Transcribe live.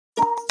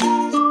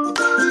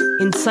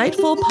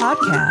Insightful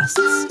podcasts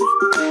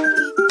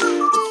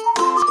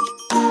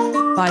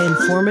by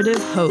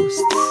informative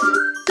hosts.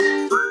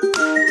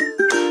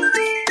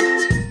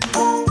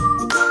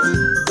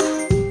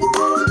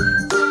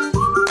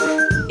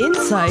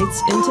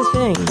 Insights into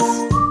Things,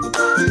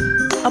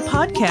 a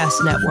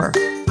podcast network.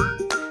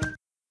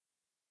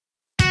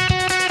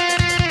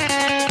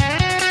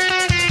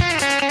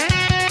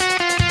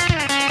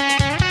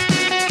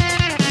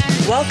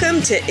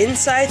 Welcome to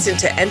Insights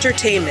into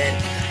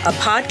Entertainment, a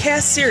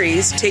podcast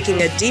series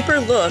taking a deeper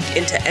look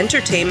into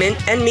entertainment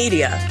and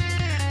media.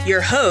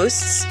 Your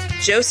hosts,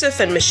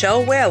 Joseph and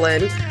Michelle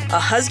Whalen, a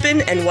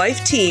husband and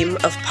wife team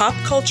of pop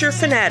culture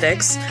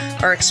fanatics,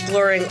 are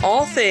exploring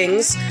all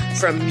things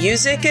from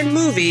music and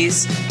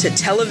movies to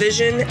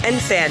television and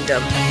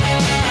fandom.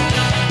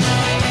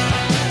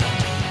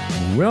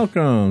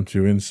 Welcome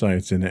to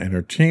Insights into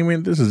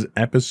Entertainment. This is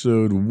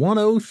episode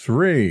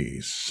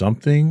 103,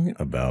 Something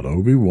About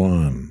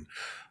Obi-Wan.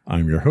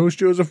 I'm your host,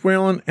 Joseph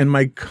Whalen, and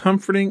my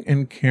comforting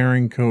and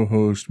caring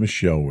co-host,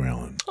 Michelle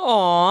Whalen.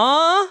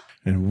 Aww.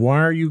 And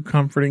why are you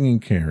comforting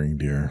and caring,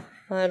 dear?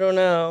 I don't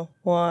know.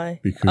 Why?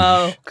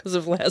 Because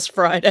of last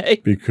Friday.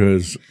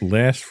 Because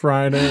last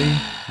Friday,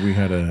 we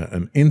had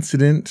an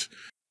incident.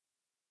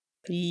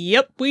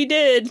 Yep, we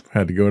did.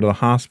 Had to go to the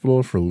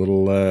hospital for a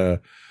little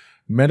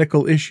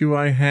medical issue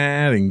I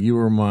had, and you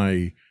were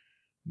my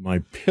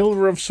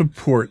pillar of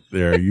support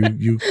there.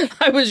 You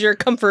I was your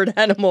comfort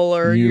animal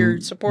or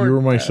your support. You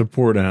were my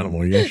support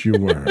animal. Yes, you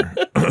were.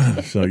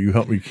 So you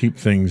helped me keep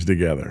things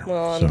together.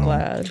 Well, I'm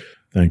glad.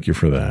 Thank you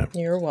for that.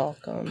 You're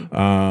welcome.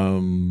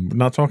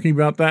 Not talking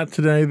about that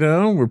today,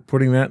 though. We're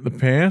putting that in the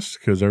past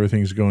because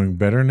everything's going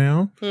better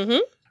now.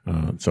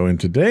 Mm-hmm. So in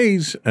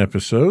today's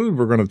episode,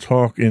 we're going to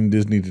talk in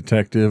Disney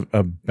Detective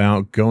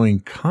about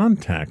going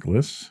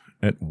contactless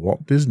at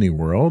Walt Disney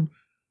World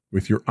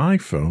with your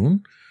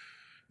iPhone.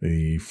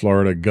 The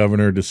Florida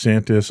Governor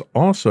DeSantis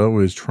also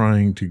is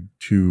trying to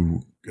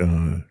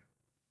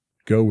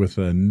go with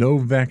no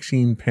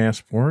vaccine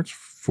passports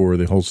for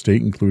the whole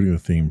state, including the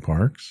theme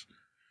parks.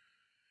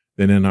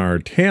 Then in our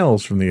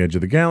Tales from the Edge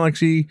of the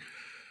Galaxy,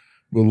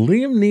 will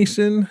Liam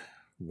Neeson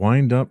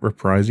wind up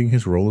reprising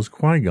his role as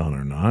Qui-Gon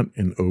or not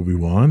in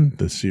Obi-Wan,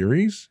 the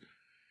series?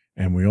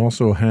 And we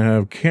also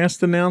have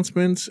cast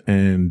announcements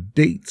and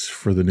dates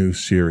for the new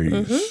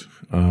series,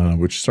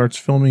 which starts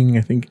filming,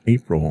 I think,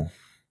 April,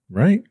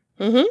 right?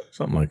 Mm-hmm.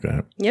 Something like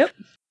that. Yep.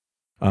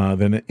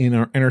 Then in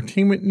our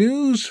entertainment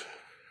news,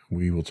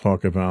 we will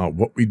talk about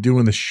What We Do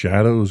in the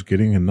Shadows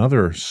getting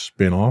another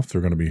spin-off.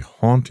 They're going to be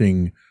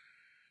haunting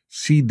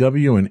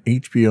CW and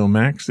HBO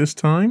Max this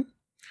time.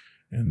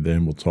 And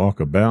then we'll talk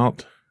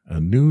about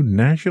a new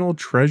National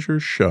Treasure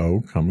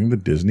show coming to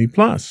Disney+.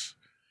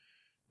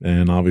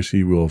 And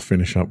obviously, we'll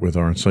finish up with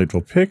our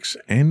insightful picks,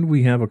 and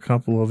we have a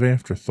couple of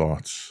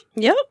afterthoughts.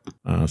 Yep.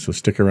 So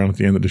stick around at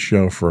the end of the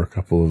show for a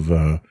couple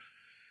of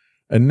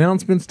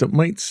announcements that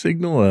might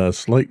signal a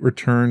slight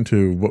return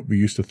to what we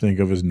used to think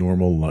of as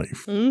normal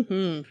life.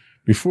 Mm-hmm.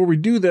 Before we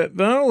do that,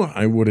 though,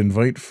 I would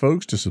invite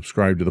folks to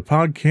subscribe to the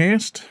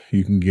podcast.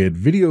 You can get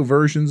video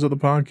versions of the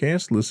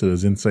podcast listed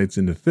as Insights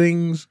into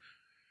Things.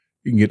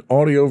 You can get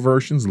audio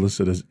versions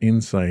listed as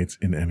Insights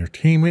in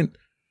Entertainment.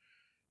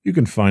 You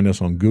can find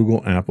us on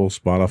Google, Apple,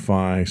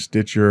 Spotify,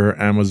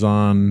 Stitcher,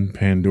 Amazon,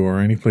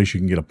 Pandora, any place you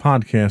can get a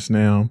podcast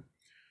now.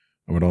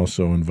 I would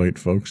also invite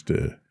folks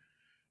to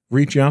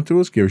reach out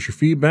to us, give us your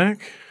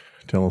feedback,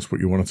 tell us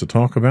what you want us to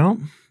talk about,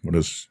 what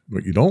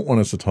you don't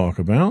want us to talk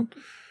about.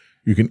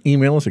 You can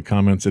email us at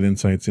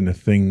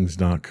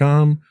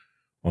comments@insightsintothings.com.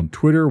 On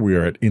Twitter, we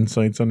are at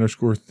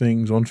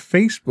insights_things. On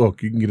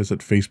Facebook, you can get us at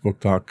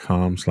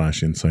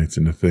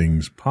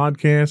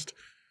facebook.com/insightsintothingspodcast.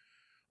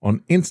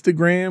 On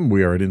Instagram,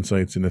 we are at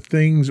Insights Into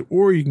Things,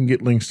 or you can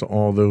get links to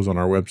all those on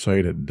our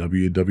website at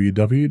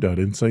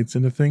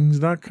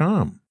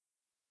www.insightsintothings.com.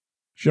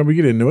 Shall we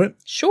get into it?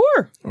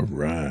 Sure. All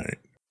right.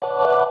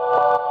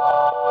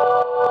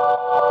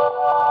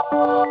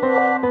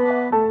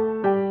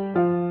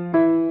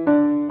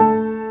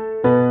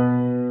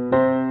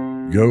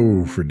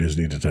 Go for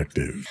Disney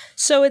Detective.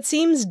 So it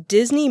seems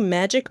Disney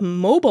Magic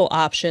mobile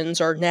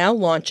options are now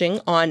launching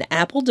on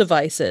Apple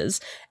devices,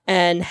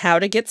 and how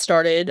to get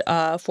started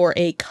for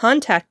a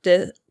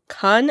contactless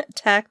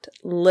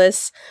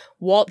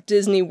Walt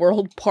Disney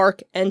World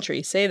park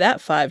entry. Say that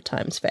 5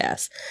 times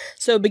fast.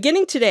 So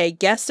beginning today,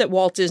 guests at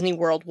Walt Disney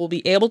World will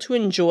be able to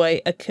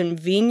enjoy a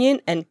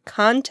convenient and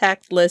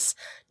contactless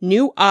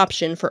new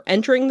option for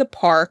entering the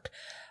park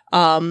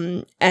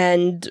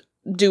and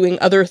doing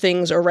other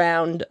things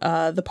around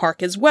the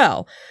park as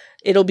well.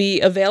 It'll be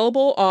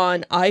available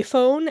on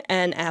iPhone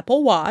and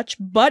Apple Watch,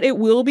 but it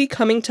will be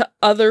coming to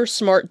other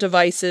smart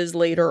devices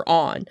later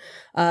on.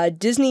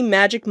 Disney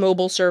Magic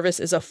Mobile Service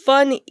is a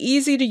fun,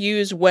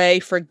 easy-to-use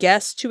way for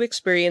guests to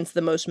experience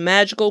the most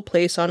magical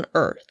place on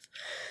Earth.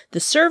 The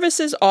service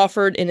is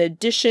offered in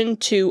addition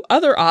to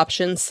other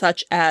options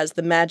such as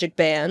the Magic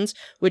Bands,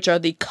 which are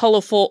the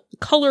colorful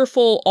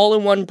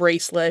all-in-one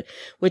bracelet,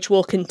 which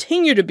will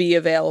continue to be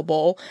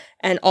available,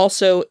 and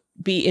also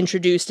be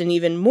introduced in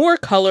even more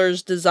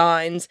colors,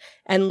 designs,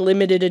 and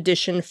limited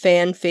edition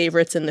fan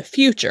favorites in the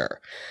future.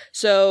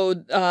 So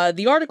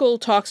the article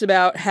talks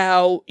about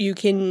how you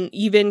can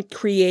even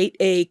create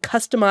a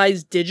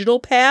customized digital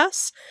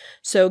pass.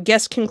 So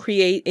guests can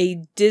create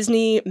a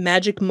Disney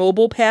Magic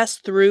Mobile Pass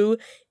through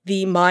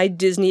the My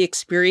Disney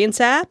Experience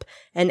app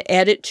and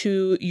add it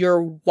to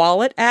your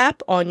wallet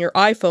app on your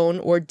iPhone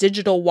or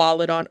digital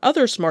wallet on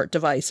other smart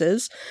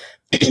devices.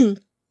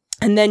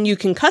 And then you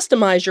can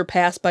customize your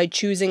pass by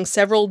choosing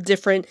several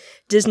different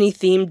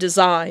Disney-themed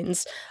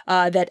designs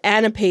that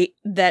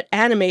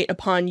animate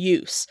upon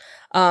use.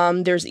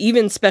 There's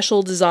even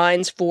special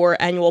designs for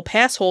annual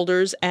pass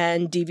holders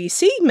and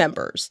DVC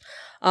members.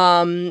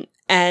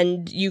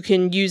 And you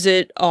can use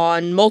it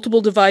on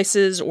multiple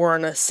devices or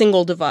on a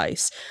single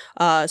device.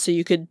 So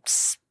you could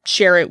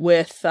share it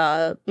with,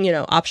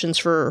 options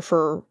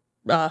for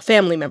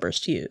family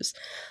members to use.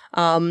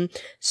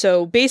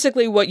 So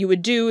basically what you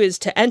would do is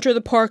to enter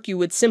the park, you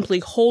would simply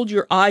hold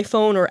your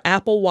iPhone or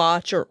Apple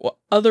Watch or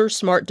other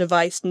smart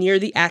device near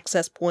the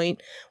access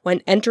point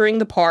when entering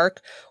the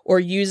park, or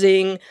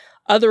using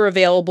other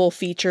available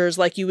features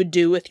like you would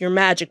do with your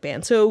Magic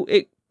Band. So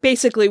it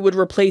basically would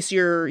replace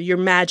your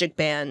Magic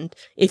Band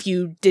if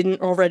you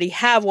didn't already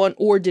have one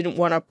or didn't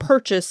want to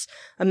purchase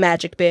a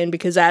Magic Band,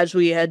 because as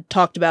we had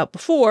talked about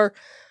before,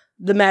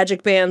 the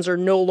Magic Bands are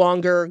no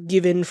longer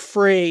given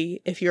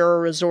free if you're a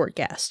resort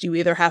guest. You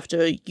either have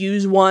to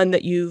use one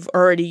that you've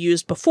already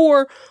used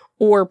before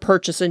or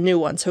purchase a new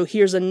one. So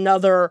here's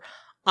another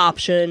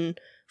option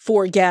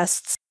for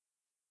guests,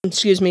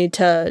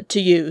 to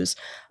use.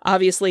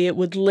 Obviously, it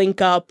would link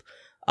up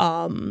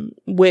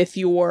with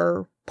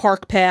your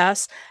park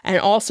pass, and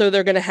also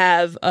they're going to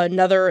have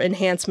another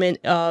enhancement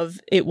of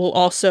it will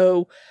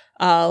also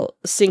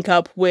sync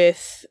up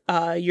with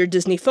your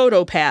Disney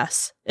Photo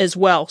Pass as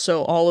well.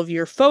 So all of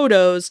your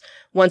photos,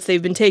 once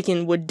they've been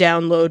taken, would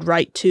download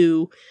right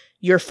to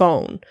your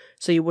phone.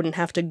 So you wouldn't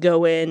have to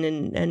go in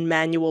and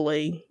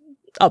manually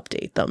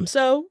update them.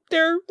 So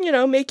they're,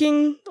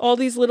 making all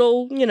these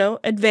little,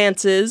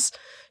 advances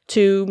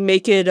to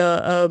make it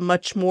a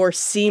much more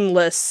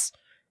seamless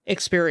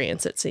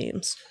experience, it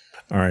seems.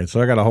 All right,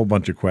 so I got a whole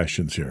bunch of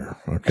questions here.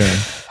 Okay,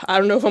 I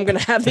don't know if I'm going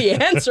to have the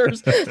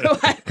answers. No,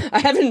 I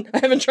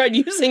haven't tried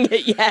using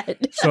it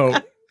yet. So,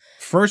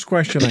 first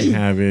question I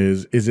have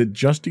is it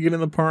just to get in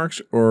the parks,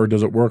 or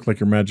does it work like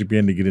your Magic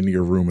Band to get into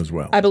your room as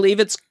well? I believe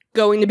it's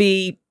going to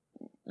be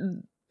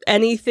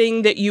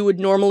anything that you would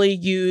normally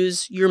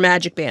use your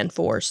Magic Band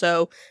for.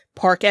 So,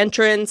 park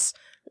entrance,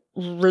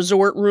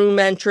 resort room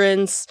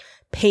entrance,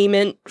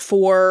 payment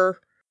for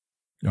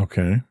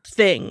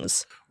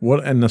things.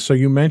 So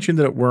you mentioned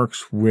that it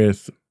works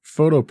with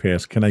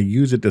PhotoPass. Can I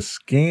use it to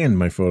scan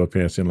my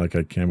PhotoPass in like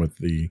I can with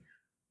the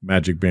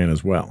Magic Band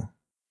as well?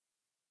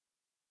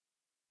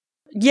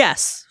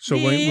 Yes. So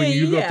when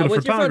you go up to the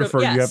photographer,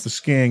 you have to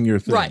scan your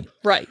thing.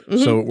 Right.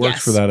 Mm-hmm. So it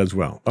works for that as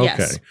well. Okay.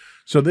 Yes.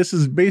 So this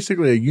is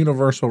basically a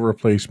universal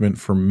replacement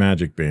for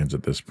Magic Bands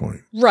at this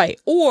point. Right.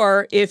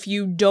 Or if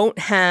you don't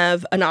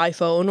have an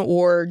iPhone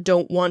or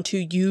don't want to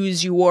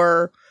use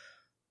your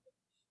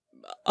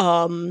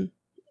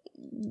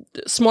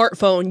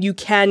smartphone, you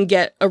can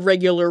get a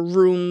regular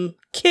room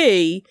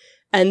key,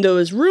 and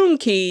those room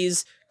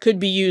keys could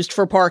be used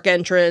for park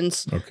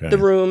entrance, the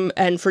room,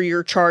 and for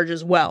your charge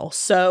as well.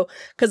 So,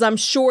 because I'm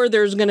sure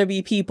there's going to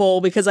be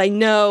people, because I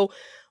know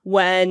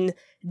when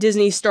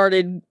Disney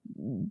started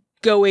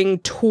going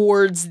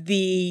towards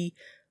the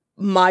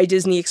My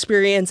Disney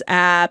Experience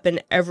app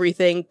and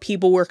everything,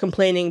 people were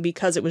complaining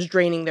because it was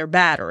draining their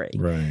battery.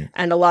 Right.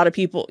 And a lot of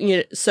people,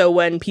 so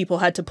when people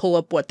had to pull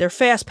up what their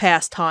fast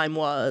pass time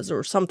was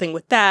or something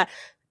with that,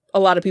 a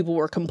lot of people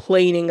were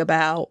complaining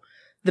about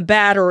the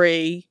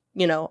battery,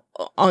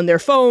 on their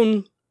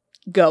phone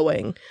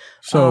going.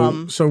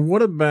 So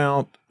what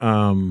about,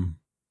 I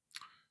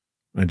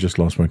just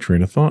lost my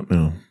train of thought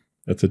now.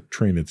 That's a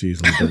train that's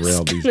easily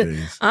derailed these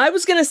days. I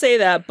was going to say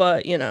that,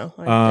 but,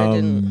 I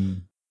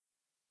didn't.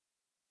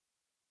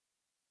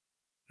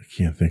 I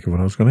can't think of what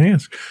I was going to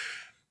ask.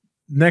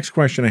 Next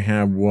question I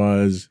have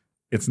was,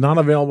 it's not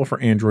available for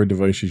Android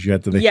devices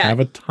yet. Do they have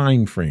a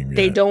time frame yet?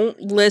 They don't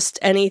list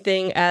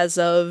anything as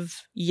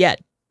of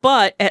yet,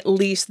 but at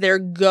least they're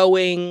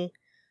going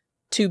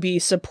to be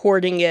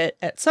supporting it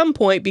at some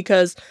point,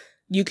 because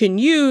you can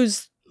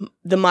use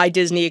the My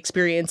Disney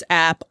Experience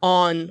app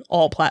on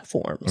all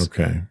platforms.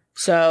 Okay.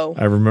 So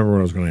I remember what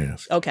I was going to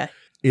ask. Okay.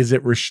 Is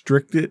it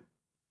restricted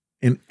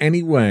in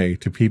any way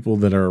to people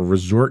that are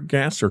resort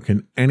guests, or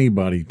can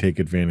anybody take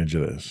advantage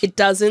of this? It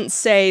doesn't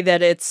say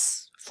that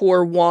it's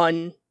for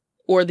one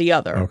or the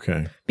other.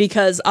 Okay.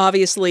 Because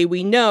obviously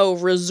we know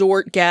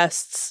resort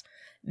guests,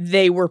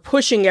 they were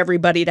pushing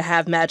everybody to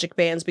have Magic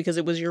Bands because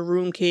it was your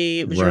room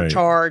key, it was your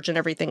charge and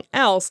everything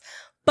else.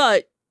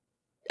 But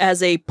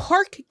as a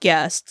park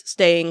guest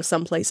staying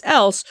someplace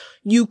else,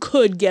 you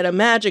could get a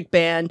Magic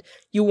Band.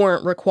 You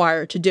weren't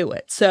required to do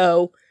it.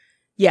 So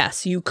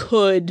yes, you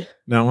could.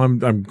 Now I'm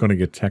going to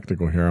get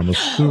technical here. I'm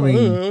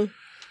assuming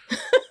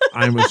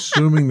I'm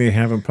assuming they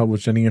haven't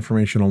published any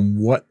information on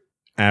what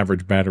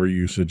average battery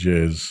usage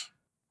is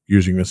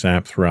using this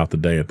app throughout the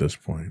day at this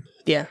point.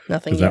 Yeah,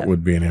 nothing yet. Because that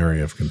would be an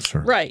area of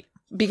concern. Right.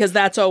 Because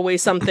that's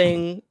always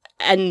something,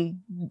 and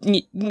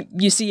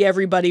you see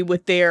everybody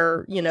with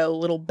their,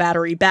 little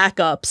battery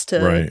backups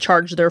to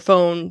charge their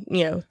phone,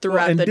 throughout the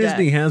day. And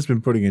Disney has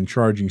been putting in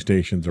charging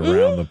stations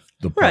around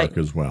the park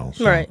as well.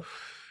 So. Right.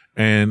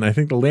 And I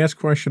think the last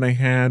question I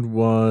had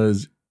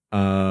was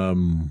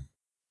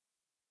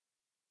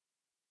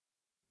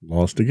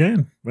lost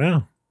again.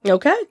 Wow.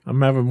 Okay.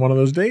 I'm having one of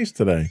those days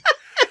today.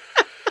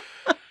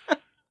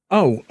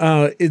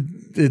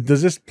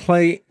 Does this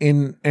play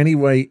in any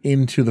way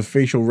into the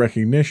facial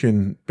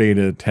recognition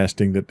beta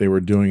testing that they were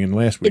doing in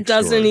last week's It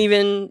doesn't story?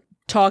 even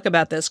talk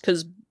about this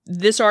because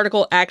this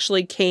article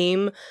actually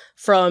came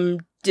from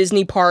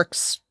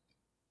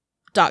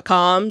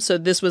DisneyParks.com. So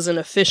this was an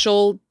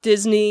official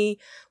Disney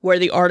where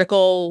the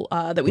article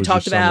that we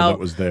talked about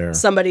was there.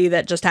 Somebody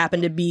that just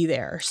happened to be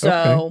there. So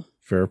okay.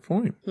 Fair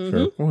point.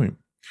 Fair point.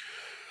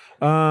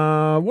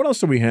 What else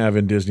do we have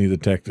in Disney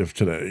Detective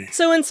today?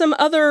 So in some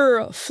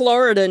other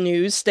Florida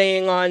news,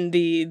 staying on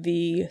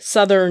the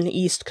southern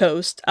East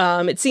Coast,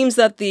 it seems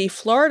that the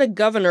Florida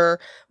governor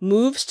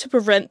moves to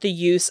prevent the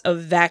use of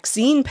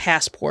vaccine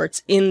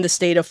passports in the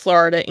state of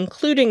Florida,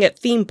 including at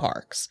theme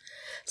parks.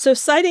 So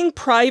citing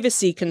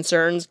privacy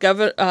concerns,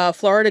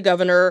 Florida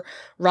Governor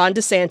Ron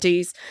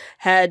DeSantis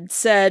had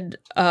said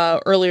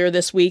earlier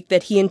this week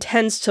that he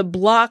intends to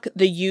block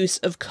the use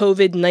of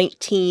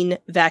COVID-19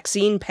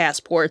 vaccine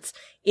passports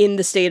in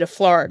the state of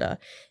Florida.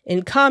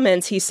 In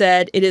comments, he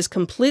said, "It is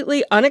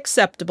completely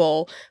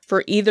unacceptable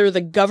for either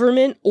the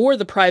government or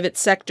the private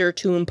sector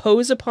to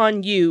impose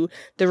upon you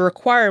the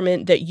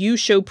requirement that you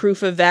show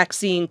proof of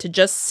vaccine to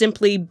just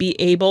simply be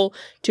able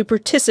to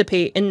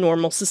participate in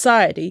normal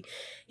society."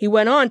 He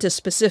went on to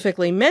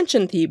specifically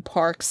mention theme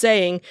parks,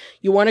 saying,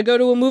 "You want to go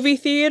to a movie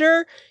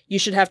theater? You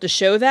should have to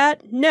show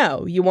that?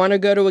 No. You want to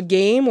go to a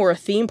game or a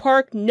theme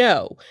park?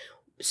 No.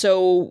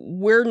 So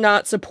we're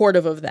not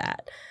supportive of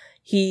that."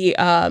 He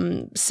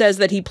says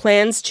that he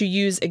plans to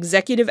use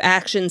executive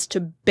actions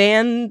to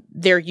ban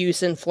their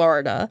use in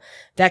Florida.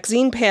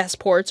 Vaccine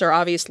passports are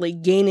obviously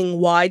gaining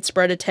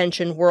widespread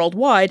attention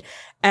worldwide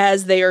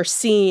as they are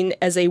seen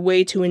as a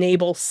way to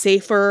enable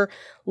safer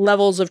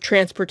levels of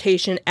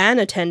transportation and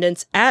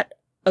attendance at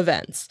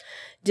events.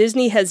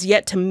 Disney has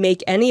yet to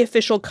make any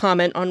official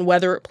comment on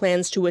whether it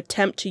plans to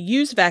attempt to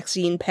use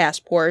vaccine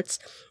passports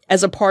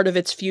as a part of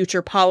its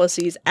future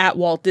policies at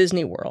Walt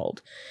Disney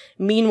World.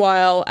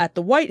 Meanwhile, at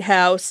the White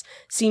House,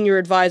 senior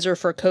advisor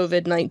for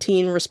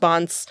COVID-19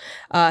 response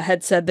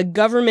had said the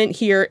government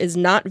here is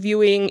not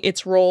viewing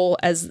its role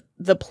as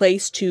the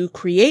place to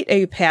create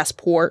a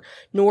passport,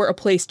 nor a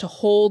place to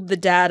hold the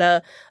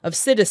data of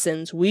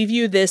citizens. We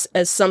view this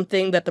as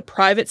something that the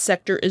private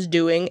sector is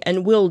doing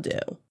and will do.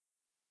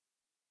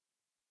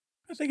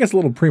 I think it's a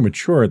little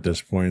premature at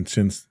this point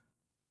since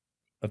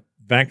a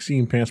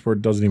vaccine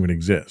passport doesn't even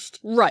exist.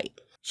 Right.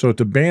 So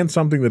to ban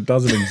something that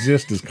doesn't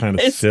exist is kind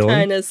of silly. It's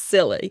kind of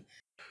silly.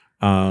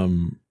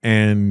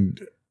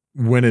 And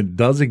when it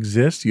does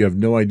exist, you have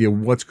no idea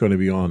what's going to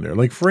be on there.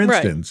 Like, for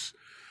instance,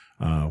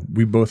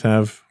 we both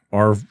have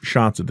our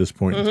shots at this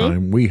point in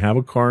time. We have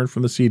a card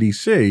from the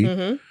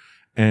CDC,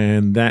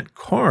 and that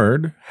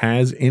card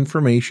has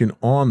information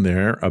on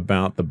there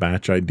about the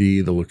batch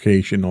ID, the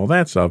location, all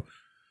that stuff.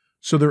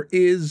 So there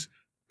is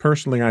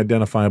personally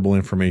identifiable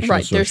information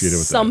associated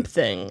with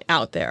something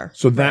out there.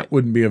 So that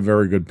wouldn't be a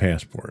very good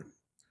passport.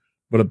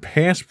 But a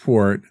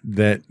passport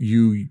that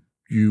you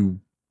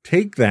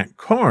take that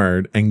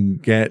card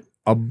and get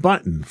a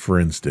button, for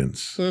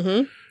instance.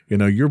 You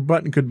know, your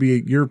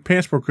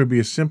passport could be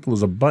as simple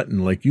as a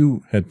button like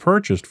you had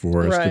purchased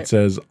for us that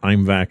says,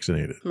 "I'm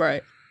vaccinated."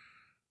 Right.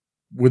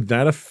 Would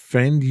that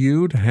offend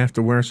you to have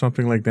to wear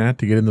something like that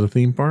to get into the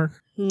theme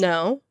park?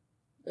 No.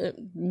 It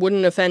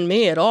wouldn't offend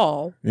me at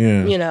all.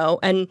 Yeah. You know,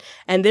 and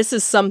this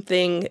is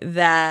something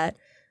that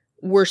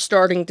we're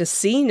starting to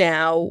see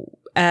now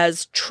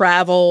as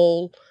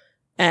travel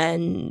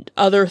and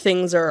other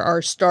things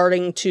are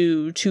starting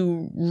to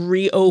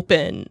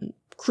reopen.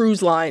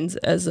 Cruise lines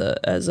as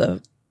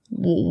a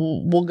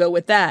we'll go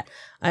with that.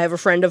 I have a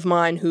friend of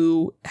mine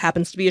who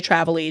happens to be a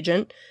travel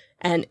agent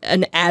and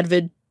an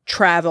avid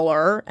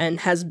traveler and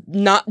has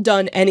not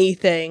done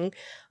anything.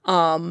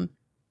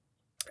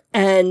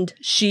 And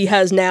she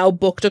has now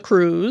booked a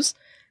cruise,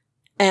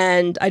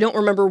 and I don't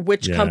remember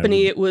which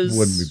company it was.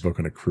 Wouldn't be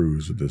booking a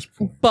cruise at this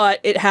point. But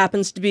it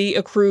happens to be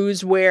a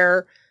cruise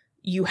where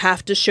you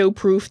have to show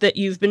proof that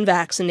you've been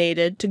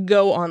vaccinated to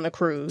go on the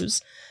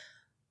cruise.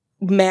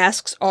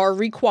 Masks are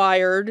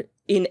required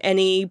in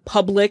any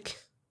public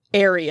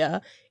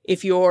area.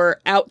 If you're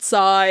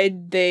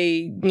outside,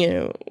 they,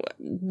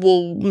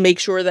 will make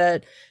sure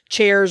that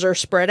chairs are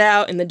spread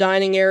out. In the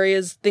dining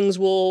areas, things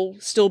will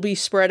still be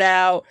spread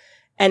out.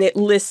 And it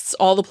lists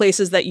all the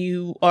places that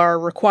you are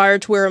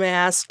required to wear a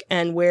mask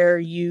and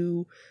where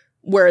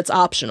it's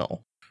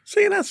optional.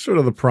 See, that's sort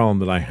of the problem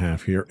that I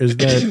have here is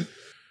that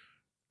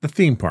the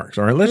theme parks,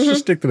 all right, let's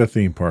just stick to the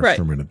theme parks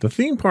for a minute. The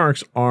theme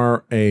parks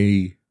are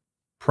a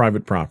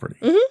private property.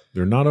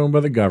 They're not owned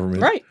by the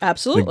government. Right,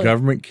 absolutely. The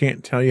government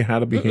can't tell you how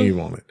to behave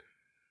on it.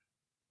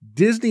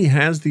 Disney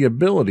has the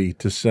ability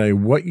to say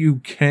what you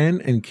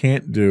can and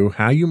can't do,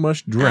 how you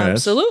must dress.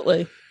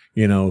 Absolutely.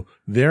 You know,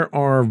 there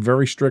are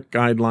very strict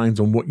guidelines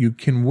on what you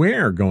can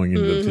wear going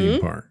into the theme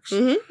parks.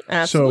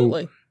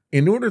 Absolutely. So,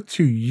 in order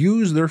to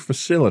use their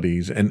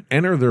facilities and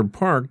enter their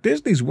park,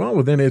 Disney's well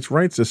within its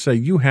rights to say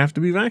you have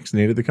to be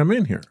vaccinated to come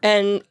in here.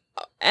 And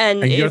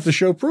you have to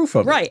show proof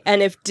of it. Right.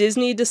 And if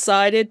Disney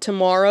decided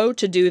tomorrow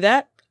to do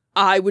that,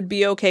 I would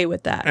be okay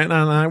with that. And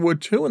I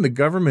would too. And the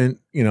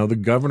government, you know, the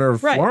governor of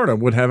Florida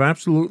would have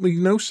absolutely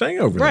no say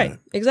over that. Right.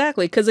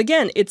 Exactly. Because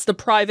again, it's the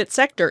private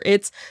sector.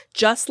 It's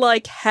just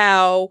like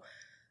how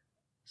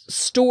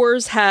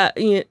stores have,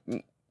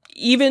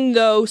 even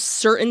though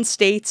certain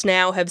states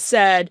now have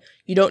said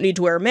you don't need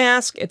to wear a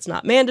mask, it's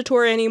not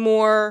mandatory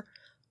anymore.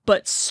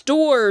 But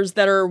stores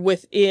that are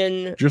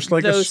within just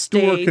like those a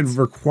store states, can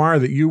require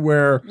that you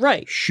wear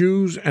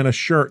shoes and a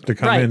shirt to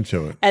come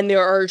into it. And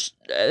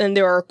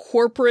there are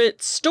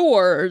corporate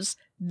stores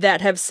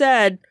that have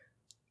said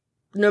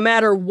no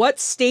matter what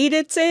state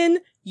it's in,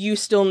 you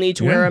still need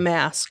to wear a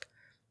mask.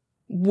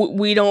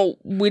 We don't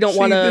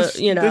want to,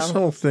 This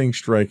whole thing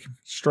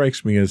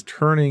strikes me as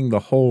turning the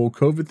whole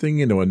COVID thing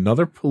into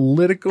another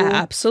political,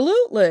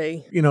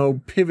 absolutely,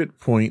 pivot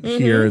point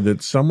here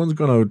that someone's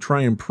going to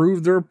try and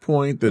prove their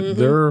point that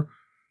they're,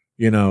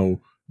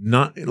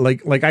 not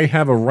like I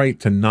have a right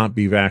to not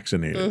be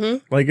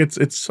vaccinated. Like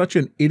it's such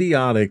an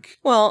idiotic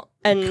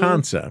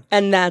concept.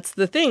 And that's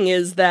the thing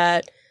is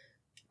that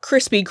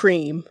Krispy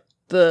Kreme,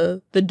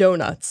 the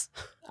donuts.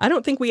 I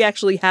don't think we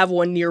actually have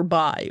one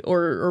nearby,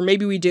 or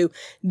maybe we do.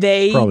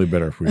 They probably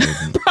better if we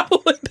didn't.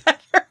 Probably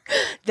better.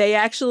 They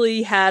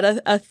actually had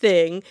a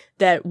thing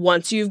that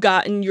once you've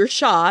gotten your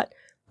shot,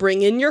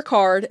 bring in your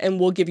card and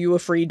we'll give you a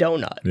free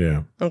donut.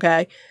 Yeah.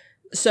 Okay.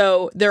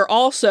 So there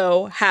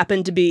also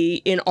happened to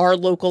be in our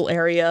local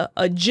area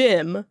a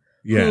gym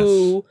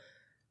who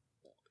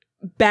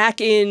back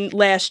in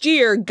last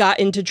year got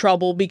into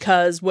trouble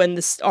because when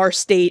our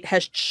state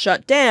has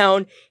shut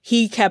down,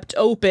 he kept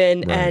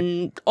open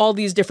and all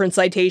these different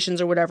citations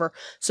or whatever.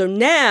 So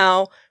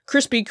now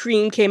Krispy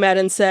Kreme came out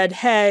and said,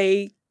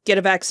 hey, get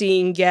a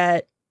vaccine,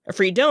 get a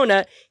free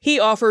donut. He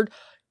offered,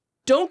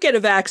 don't get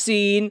a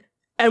vaccine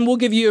and we'll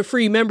give you a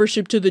free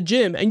membership to the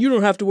gym and you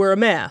don't have to wear a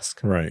mask.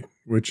 Right.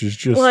 Which is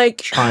just like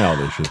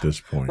childish at this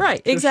point.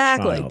 Right. Just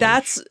exactly. Childish.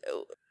 That's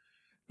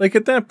like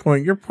at that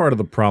point, you're part of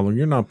the problem.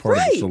 You're not part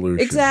of the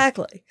solution.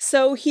 Exactly.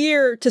 So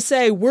here to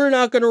say we're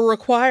not going to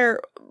require,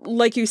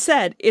 like you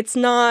said, it's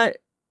not,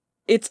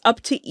 it's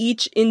up to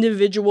each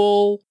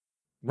individual.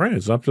 Right.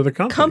 It's up to the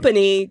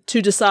company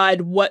to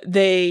decide what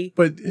they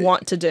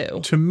want to do.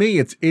 To me,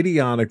 it's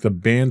idiotic to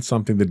ban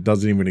something that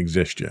doesn't even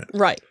exist yet.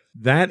 Right.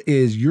 That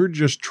is, you're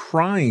just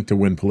trying to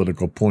win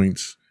political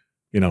points,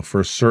 for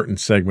a certain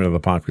segment of the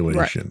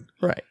population.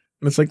 Right.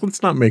 And it's like,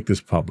 let's not make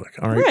this public.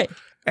 All right.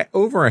 Right.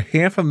 Over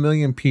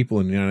 500,000 people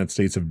in the United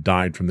States have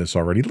died from this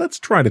already. Let's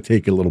try to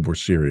take it a little more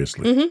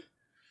seriously.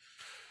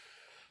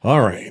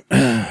 All right.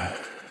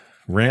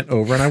 Rant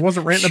over. And I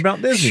wasn't ranting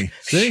about Disney.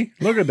 See?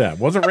 Look at that.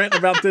 Wasn't ranting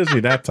about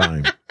Disney that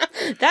time.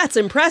 That's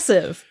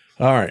impressive.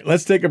 All right.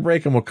 Let's take a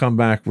break and we'll come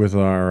back with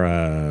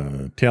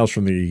our Tales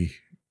from the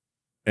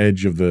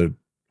Edge of the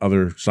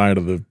Other Side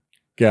of the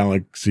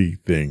Galaxy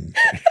thing.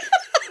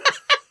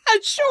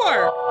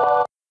 Sure.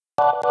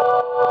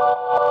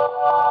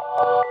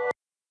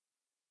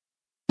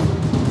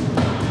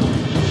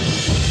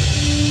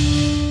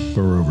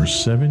 For over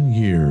 7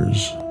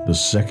 years, the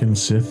Second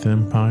Sith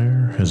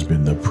Empire has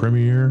been the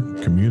premier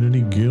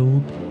community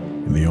guild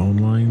in the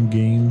online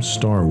game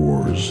Star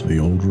Wars: The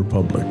Old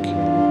Republic.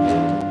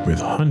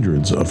 With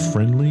hundreds of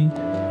friendly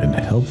and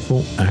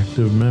helpful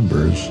active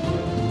members,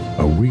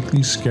 a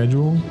weekly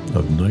schedule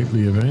of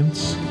nightly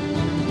events,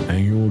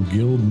 annual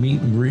guild meet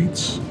and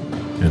greets,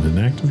 and an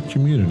active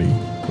community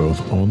both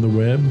on the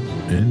web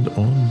and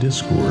on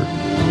Discord.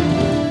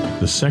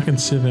 The Second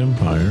Sith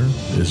Empire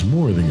is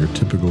more than your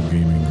typical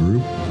gaming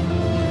group.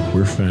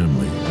 We're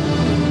family.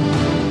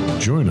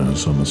 Join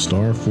us on the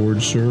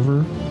Starforge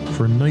server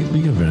for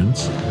nightly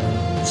events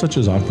such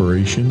as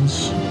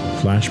operations,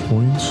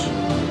 flashpoints,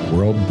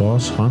 world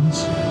boss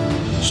hunts,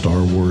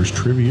 Star Wars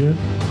trivia,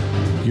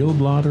 guild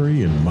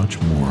lottery, and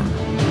much more.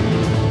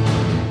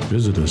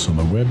 Visit us on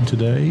the web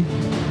today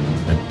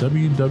at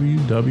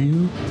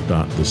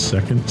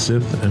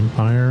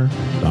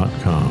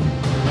www.thesecondsithempire.com.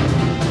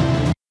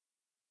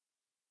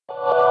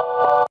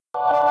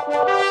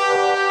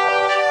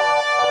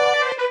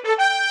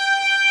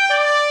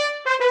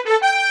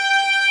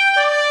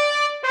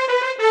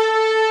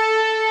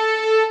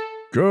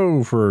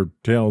 Go for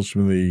Tales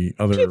from the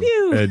Other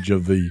Edge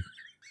of the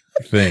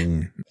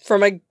Thing.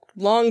 From a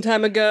long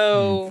time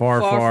ago. Far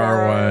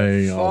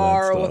away.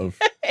 All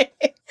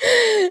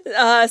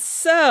that stuff.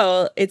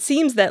 So it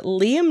seems that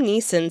Liam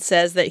Neeson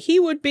says that he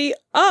would be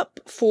up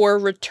for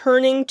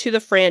returning to the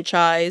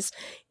franchise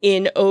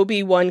in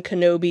Obi-Wan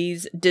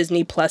Kenobi's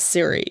Disney Plus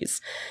series.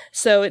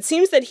 So it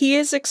seems that he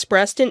has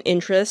expressed an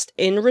interest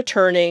in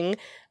returning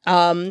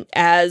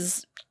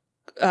as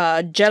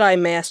Jedi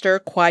Master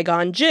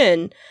Qui-Gon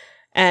Jinn.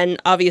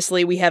 And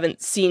obviously we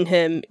haven't seen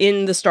him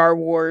in the Star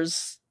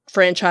Wars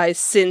franchise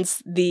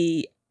since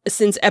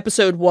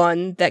episode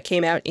 1 that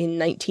came out in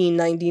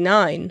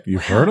 1999.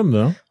 You've heard him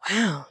though.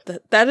 Wow,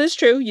 that is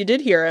true. You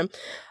did hear him.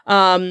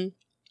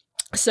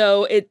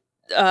 So it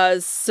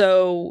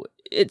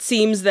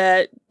seems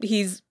that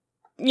he's,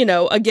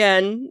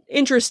 again,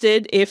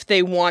 interested if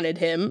they wanted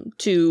him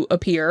to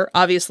appear.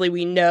 Obviously,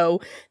 we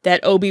know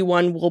that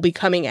Obi-Wan will be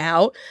coming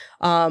out.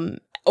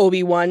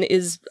 Obi-Wan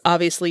is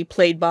obviously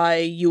played by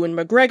Ewan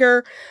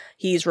McGregor.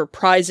 He's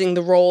reprising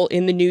the role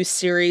in the new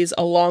series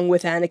along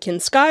with Anakin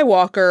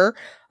Skywalker,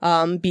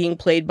 being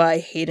played by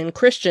Hayden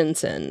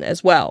Christensen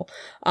as well.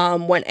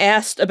 When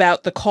asked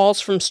about the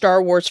calls from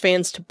Star Wars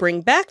fans to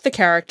bring back the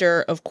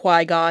character of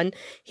Qui-Gon,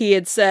 he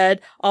had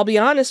said, "I'll be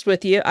honest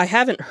with you, I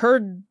haven't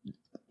heard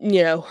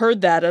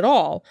that at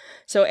all."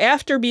 So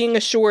after being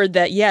assured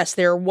that yes,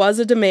 there was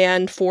a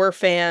demand from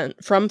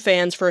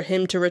fans for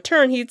him to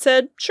return, he'd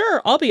said,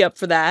 "Sure, I'll be up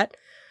for that."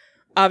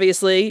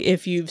 Obviously,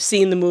 if you've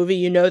seen the movie,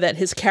 you know that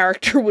his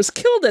character was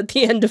killed at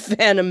the end of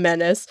Phantom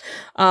Menace.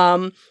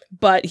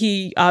 But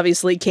he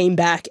obviously came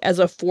back as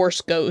a Force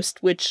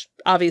ghost, which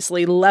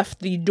obviously left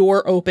the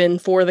door open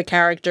for the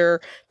character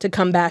to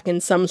come back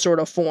in some sort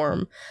of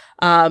form.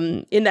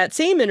 In that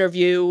same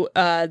interview,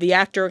 the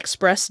actor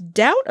expressed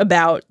doubt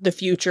about the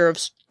future of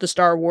the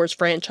Star Wars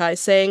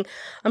franchise, saying,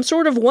 "I'm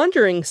sort of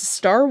wondering, is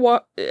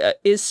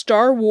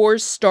Star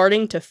Wars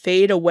starting to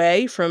fade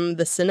away from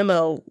the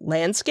cinema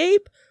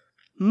landscape?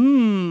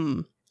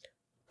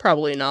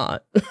 Probably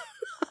not."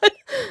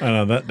 I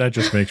know, that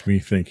just makes me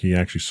think he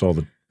actually saw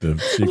the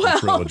sequel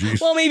trilogies.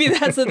 Well, maybe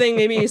that's the thing.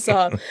 Maybe he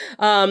saw.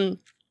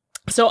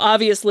 So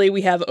obviously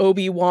we have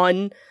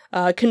Obi-Wan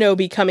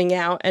Kenobi coming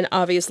out, and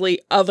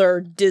obviously other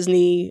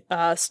Disney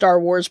Star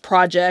Wars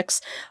projects,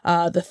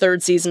 the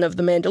 3rd season of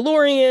The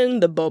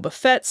Mandalorian, the Boba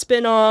Fett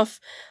spinoff,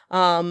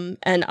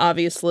 and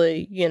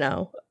obviously,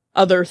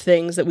 other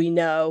things that we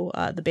know,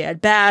 the Bad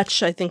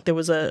Batch. I think there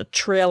was a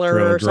trailer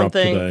or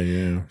something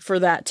today, for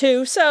that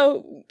too.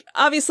 So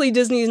obviously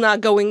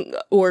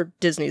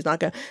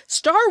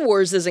Star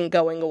Wars isn't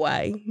going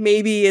away.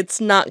 Maybe it's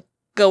not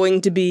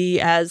going to be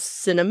as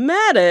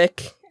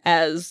cinematic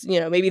as,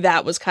 maybe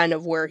that was kind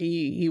of where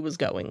he was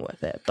going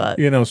with it. But,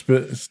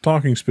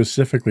 talking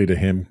specifically to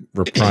him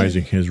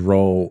reprising his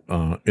role,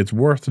 it's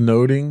worth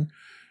noting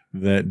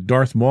that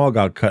Darth Maul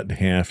got cut in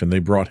half and they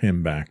brought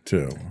him back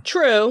too.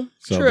 True.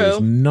 There's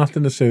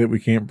nothing to say that we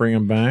can't bring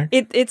him back.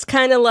 It's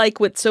kind of like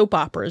with soap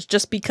operas.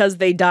 Just because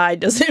they died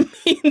doesn't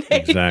mean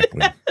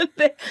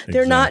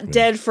they're not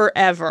dead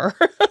forever.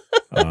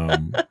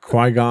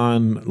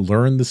 Qui-Gon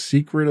learned the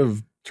secret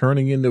of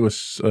turning into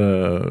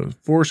a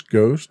Force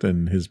ghost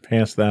and has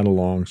passed that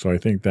along. So I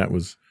think that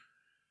was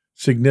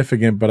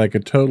significant, but I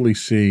could totally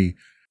see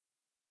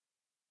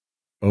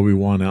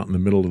Obi-Wan out in the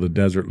middle of the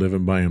desert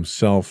living by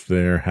himself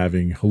there,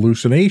 having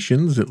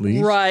hallucinations at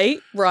least. Right.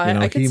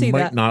 I could see that. He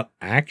might not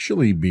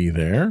actually be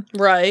there.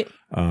 Right.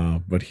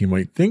 But he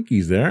might think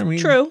he's there. I mean,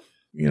 true.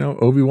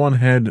 Obi-Wan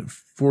had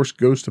Force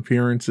ghost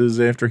appearances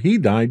after he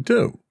died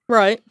too.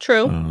 Right.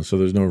 True. So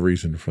there's no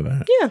reason for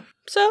that. Yeah.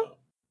 So.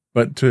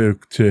 But to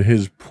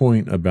his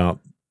point about,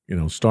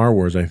 Star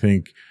Wars, I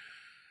think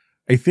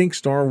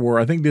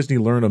Disney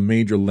learned a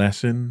major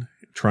lesson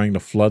trying to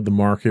flood the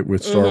market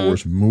with Star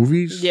Wars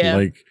movies. Yeah.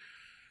 Like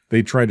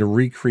they tried to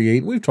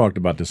recreate, we've talked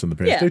about this in the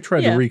past, they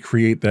tried to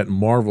recreate that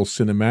Marvel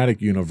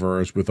Cinematic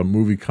Universe with a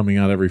movie coming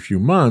out every few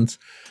months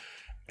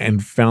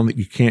and found that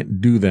you can't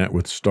do that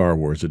with Star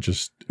Wars.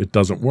 It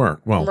doesn't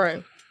work. Well,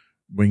 right.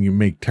 When you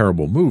make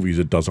terrible movies,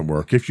 it doesn't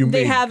work. If you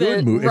make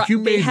good movies, if you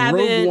made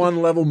Rogue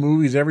One level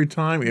movies every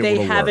time, it would have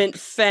worked. They haven't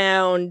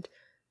found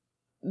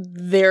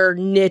their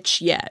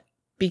niche yet,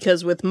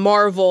 because with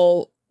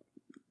Marvel,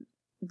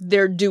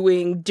 they're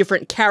doing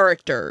different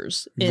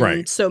characters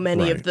in so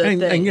many of the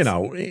things. And,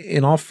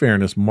 in all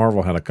fairness,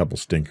 Marvel had a couple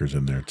stinkers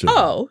in there, too.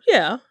 Oh,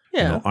 yeah.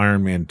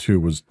 Iron Man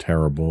 2 was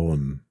terrible,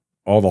 and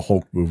all the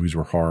Hulk movies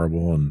were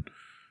horrible, and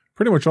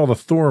pretty much all the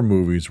Thor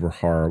movies were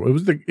horrible.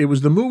 It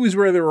was the movies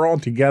where they were all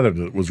together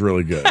that was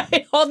really good.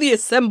 All the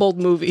assembled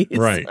movies.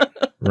 Right.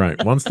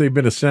 Once they've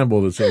been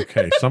assembled, it's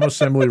okay. Some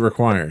assembly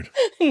required.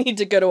 You need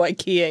to go to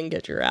IKEA and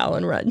get your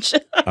Allen wrench.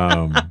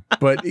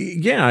 But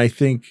yeah, I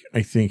think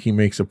he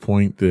makes a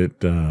point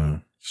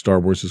that Star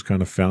Wars has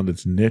kind of found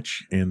its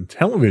niche in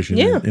television,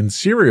 in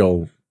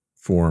serial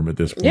form at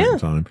this point in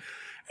time.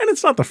 And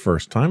it's not the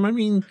first time. I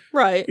mean,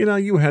 right.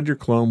 You had your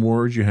Clone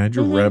Wars, you had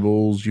your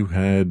Rebels, you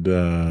had,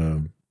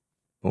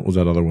 what was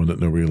that other one that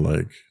nobody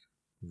liked?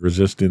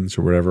 Resistance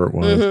or whatever it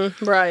was.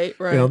 Right.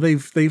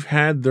 They've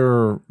had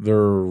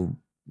their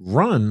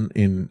run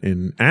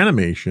in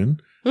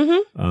animation.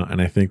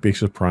 And I think they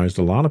surprised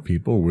a lot of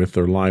people with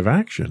their live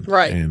action.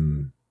 Right.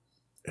 And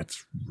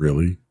it's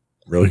really,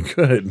 really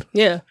good.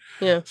 Yeah.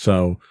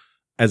 So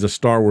as a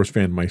Star Wars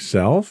fan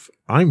myself,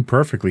 I'm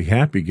perfectly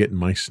happy getting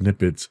my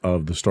snippets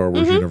of the Star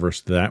Wars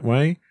universe that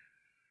way.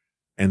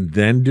 And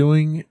then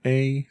doing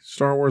a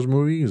Star Wars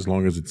movie, as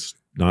long as it's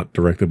not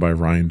directed by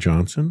Rian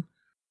Johnson.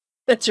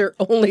 That's your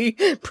only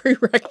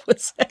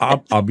prerequisite.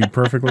 I'll be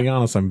perfectly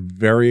honest. I'm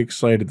very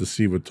excited to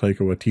see what Taika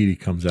Waititi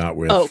comes out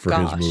with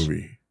his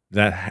movie.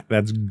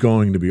 That's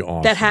going to be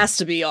awesome. That has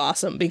to be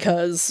awesome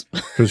because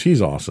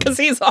he's awesome. Because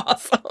he's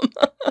awesome.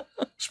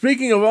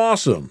 Speaking of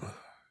awesome,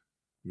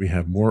 we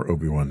have more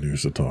Obi-Wan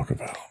news to talk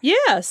about.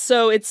 Yeah,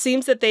 so it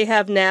seems that they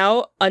have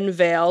now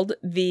unveiled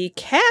the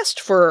cast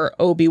for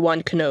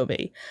Obi-Wan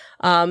Kenobi.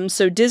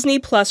 So Disney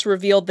Plus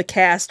revealed the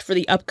cast for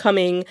the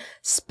upcoming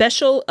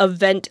special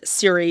event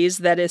series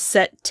that is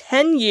set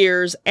 10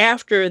 years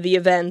after the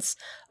events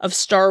of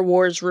Star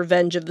Wars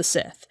Revenge of the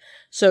Sith.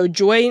 So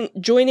joining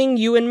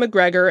Ewan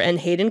McGregor and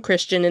Hayden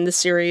Christensen in the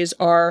series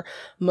are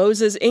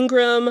Moses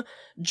Ingram,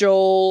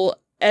 Joel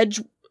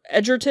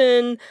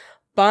Edgerton,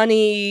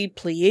 Bonnie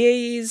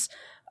Plies,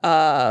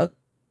 Kumala.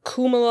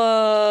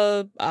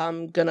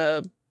 I'm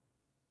gonna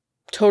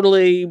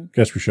totally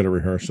guess we should have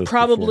rehearsed this.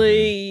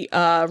 Probably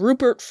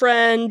Rupert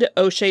Friend,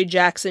 O'Shea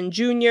Jackson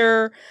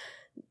Jr.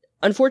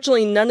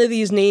 Unfortunately, none of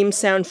these names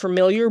sound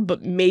familiar,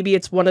 but maybe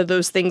it's one of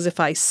those things. If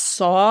I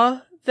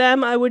saw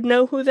them, I would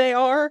know who they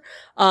are.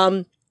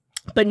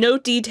 But no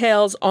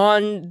details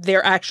on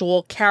their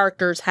actual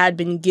characters had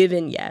been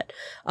given yet.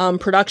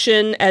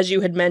 Production, as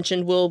you had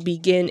mentioned, will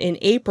begin in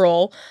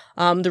April.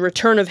 The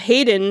return of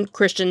Hayden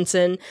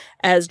Christensen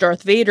as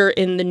Darth Vader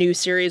in the new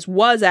series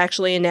was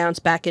actually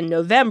announced back in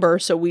November,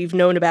 so we've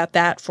known about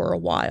that for a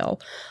while.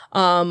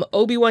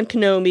 Obi-Wan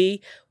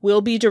Kenobi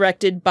will be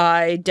directed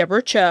by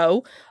Deborah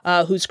Chow,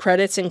 whose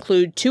credits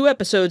include 2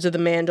 episodes of The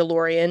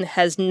Mandalorian,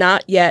 has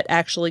not yet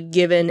actually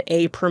given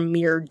a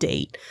premiere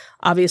date.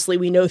 Obviously,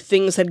 we know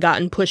things had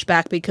gotten pushed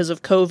back because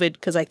of COVID,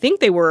 because I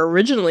think they were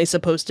originally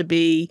supposed to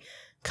be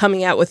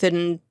coming out with it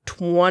in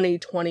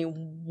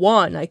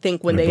 2021, I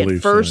think, when they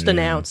had first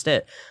announced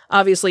it.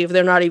 Obviously, if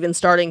they're not even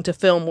starting to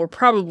film, we're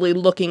probably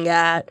looking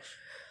at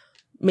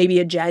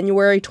maybe a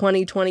January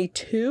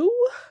 2022,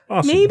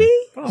 maybe?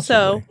 Possibly.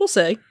 So, we'll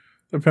see.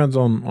 Depends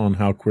on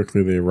how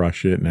quickly they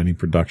rush it and any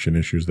production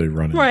issues they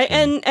run into. Right,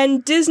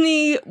 and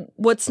Disney,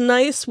 what's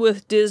nice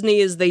with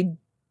Disney is they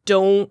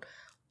don't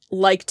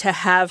like to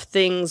have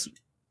things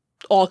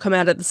all come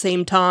out at the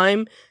same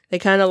time. They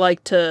kind of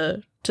like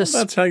to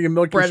that's how you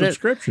milk your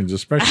subscriptions,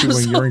 especially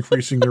when you're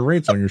increasing your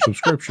rates on your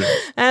subscriptions.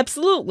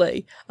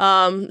 Absolutely.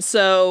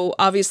 So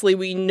obviously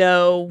we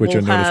know which I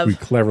noticed we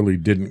cleverly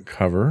didn't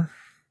cover.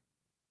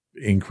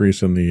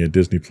 Increase in the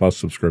Disney Plus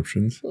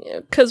subscriptions.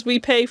 Because we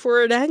pay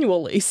for it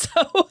annually, so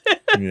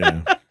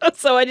yeah.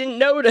 So I didn't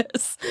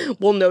notice.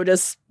 We'll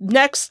notice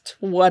next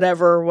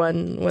whatever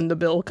when the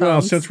bill comes.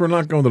 Well, since we're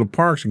not going to the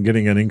parks and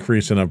getting an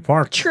increase in our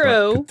park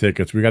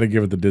tickets, we got to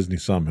give it to Disney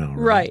somehow.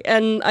 Right,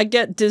 and I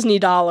get Disney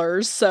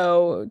dollars,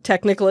 so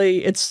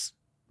technically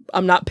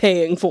I'm not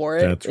paying for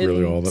it. That's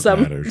really all that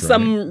matters, right?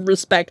 Some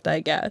respect, I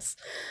guess.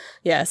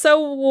 Yeah,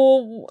 so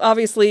we'll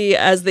obviously,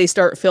 as they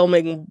start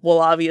filming,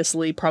 we'll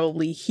obviously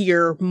probably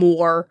hear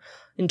more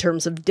in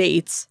terms of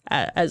dates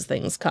as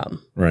things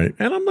come. Right,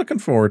 and I'm looking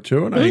forward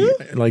to it.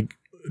 Mm-hmm.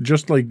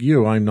 Just like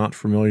you, I'm not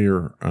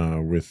familiar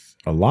with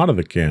a lot of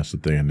the cast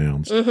that they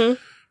announced,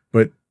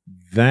 but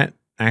that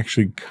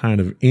actually kind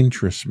of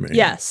interests me.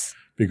 Yes.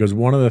 Because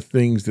one of the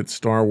things that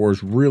Star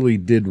Wars really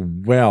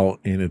did well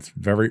in its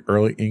very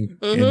early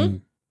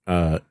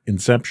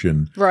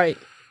inception right,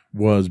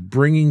 was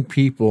bringing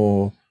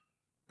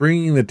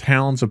the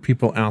talents of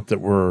people out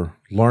that were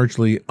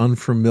largely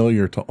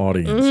unfamiliar to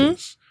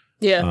audiences.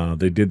 Yeah.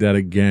 They did that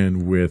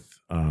again with,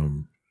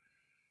 to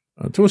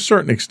a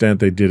certain extent,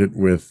 they did it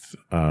with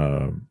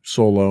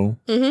Solo.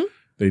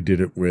 They did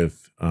it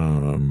with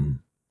Rogue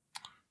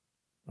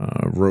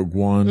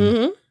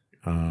One.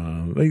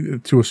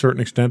 To a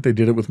certain extent, they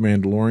did it with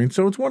Mandalorian.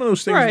 So it's one of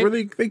those things where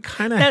they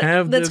kind of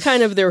have that's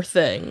kind of their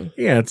thing.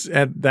 Yeah,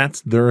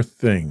 that's their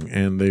thing,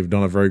 and they've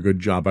done a very good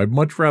job. I'd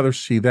much rather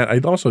see that. I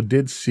also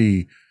did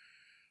see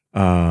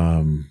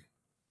Russell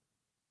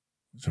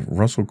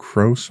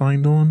Crowe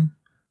signed on.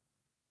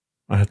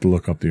 I have to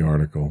look up the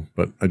article,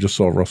 but I just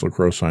saw Russell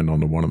Crowe signed on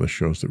to one of the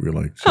shows that we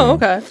like. So, oh,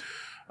 okay.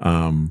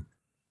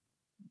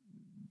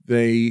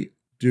 They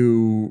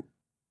do.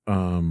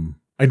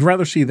 I'd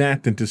rather see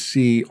that than to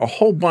see a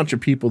whole bunch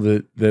of people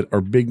that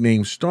are big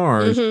name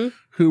stars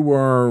who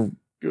are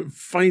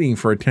fighting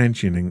for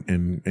attention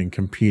and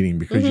competing,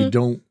 because you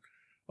don't.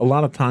 A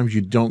lot of times you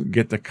don't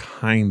get the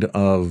kind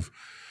of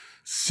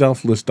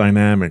selfless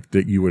dynamic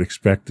that you would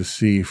expect to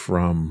see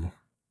from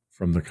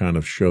the kind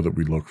of show that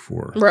we look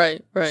for.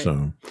 Right, right.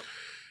 So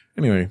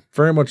anyway,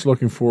 very much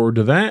looking forward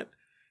to that.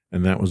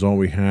 And that was all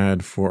we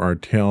had for our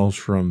Tales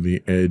from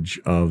the Edge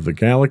of the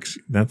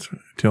Galaxy. That's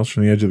Tales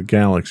from the Edge of the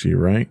Galaxy,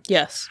 right?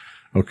 Yes.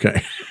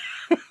 Okay.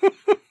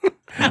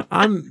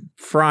 I'm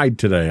fried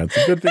today. It's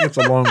a good thing it's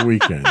a long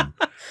weekend.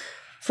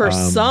 For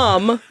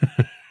some.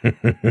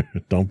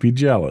 Don't be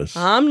jealous.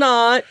 I'm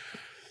not.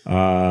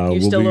 You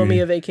still owe me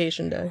a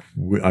vacation day.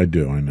 I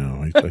do, I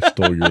know. I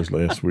stole yours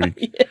last week.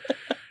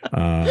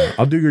 Yeah.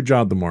 I'll do your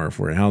job tomorrow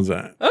for you. How's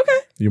that? Okay.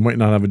 You might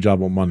not have a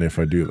job on Monday if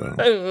I do,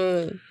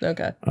 though.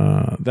 Okay.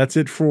 That's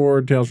it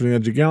for Tales from the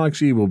Edge of the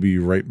Galaxy. We'll be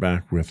right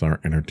back with our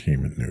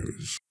entertainment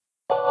news.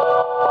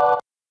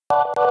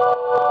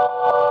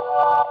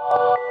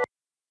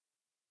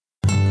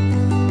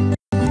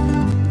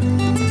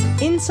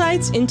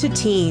 Insights into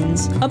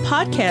Teens, a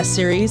podcast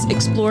series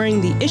exploring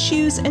the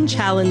issues and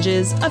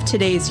challenges of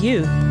today's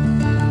youth.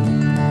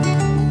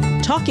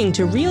 Talking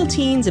to real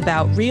teens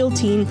about real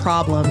teen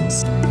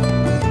problems.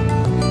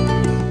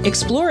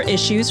 Explore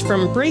issues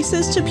from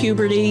braces to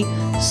puberty,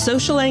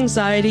 social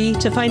anxiety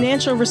to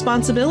financial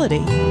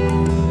responsibility.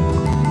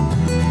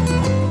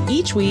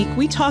 Each week,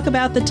 we talk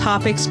about the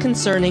topics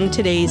concerning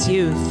today's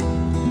youth.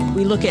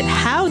 We look at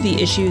how the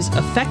issues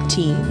affect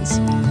teens,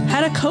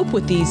 how to cope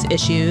with these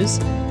issues,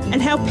 and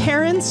how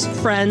parents,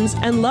 friends,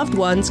 and loved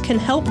ones can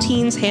help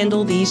teens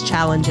handle these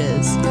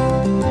challenges.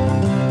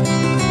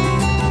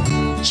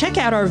 Check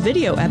out our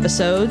video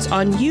episodes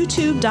on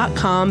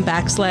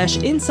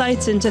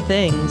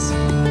youtube.com/insightsintothings.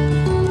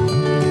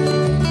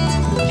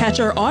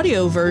 Catch our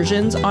audio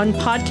versions on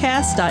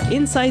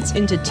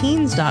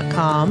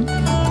podcast.insightsintoteens.com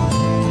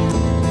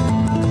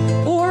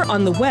or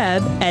on the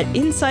web at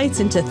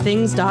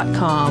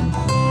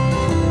insightsintothings.com.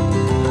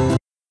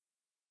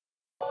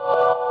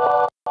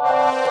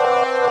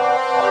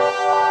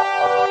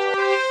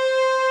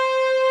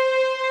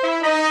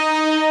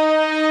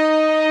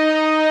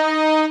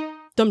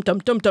 Dum dum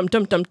dum dum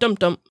dum dum dum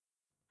dum.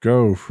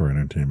 Go for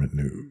entertainment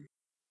news.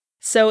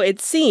 So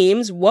it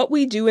seems What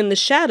We Do in the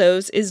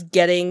Shadows is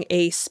getting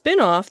a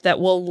spin-off that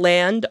will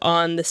land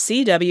on the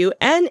CW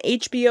and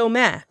HBO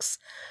Max.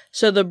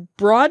 So the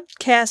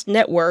broadcast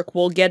network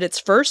will get its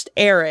first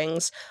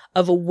airings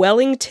of a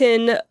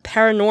Wellington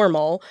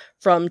Paranormal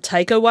from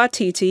Taika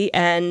Waititi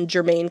and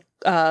Jermaine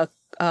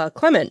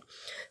Clement.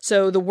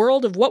 So the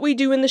world of What We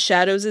Do in the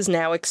Shadows is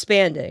now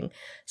expanding.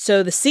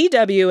 So the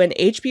CW and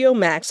HBO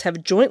Max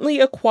have jointly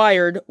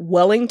acquired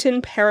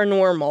Wellington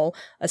Paranormal,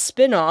 a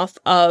spin-off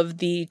of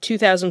the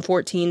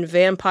 2014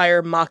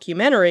 vampire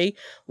mockumentary,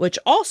 which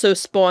also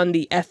spawned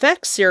the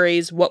FX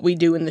series What We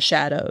Do in the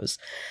Shadows.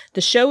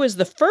 The show is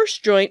the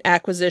first joint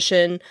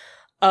acquisition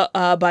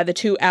by the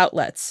two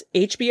outlets.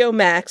 HBO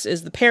Max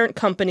is the parent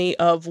company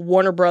of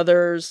Warner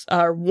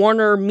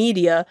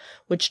Media,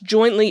 which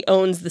jointly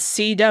owns the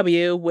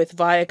CW with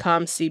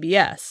Viacom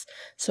CBS.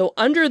 So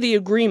under the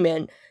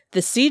agreement, the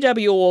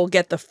CW will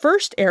get the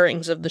first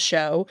airings of the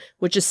show,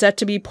 which is set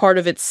to be part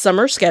of its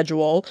summer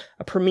schedule.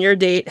 A premiere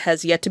date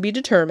has yet to be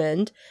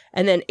determined.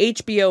 And then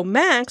HBO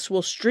Max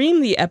will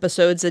stream the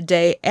episodes a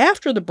day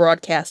after the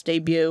broadcast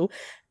debut,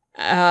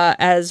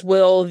 as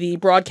will the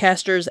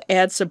broadcaster's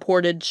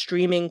ad-supported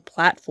streaming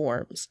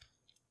platforms.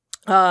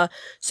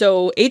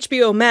 So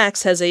HBO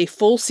Max has a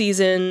full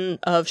season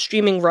of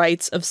streaming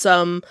rights of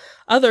some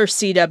other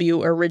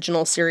CW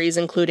original series,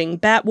 including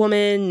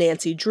Batwoman,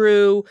 Nancy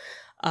Drew,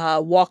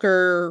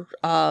 Walker,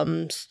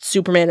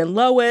 Superman and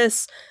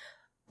Lois,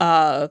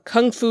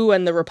 Kung Fu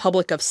and the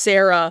Republic of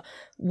Sarah,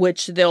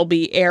 which they'll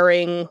be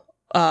airing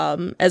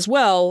as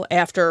well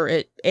after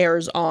it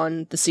airs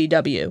on the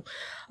CW.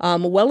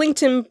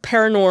 Wellington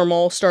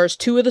Paranormal stars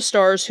two of the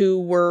stars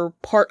who were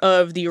part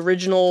of the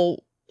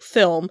original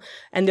film,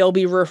 and they'll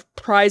be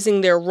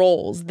reprising their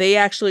roles. They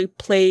actually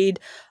played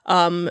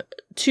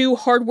two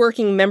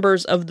hardworking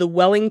members of the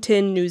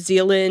Wellington, New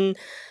Zealand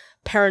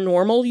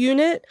Paranormal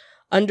Unit.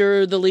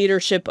 Under the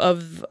leadership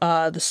of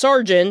the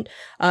sergeant,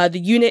 the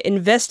unit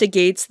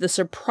investigates the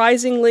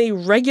surprisingly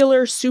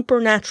regular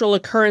supernatural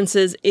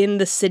occurrences in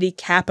the city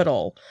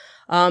capital.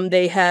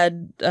 They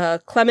had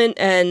Clement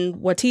and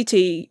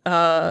Waititi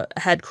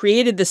had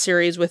created the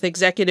series with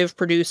executive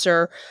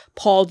producer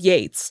Paul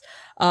Yates.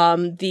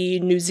 The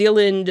New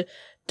Zealand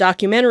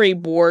documentary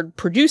board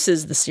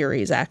produces the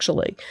series,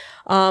 actually.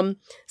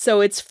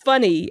 So it's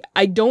funny.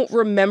 I don't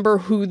remember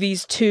who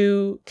these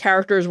two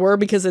characters were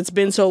because it's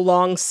been so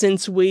long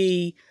since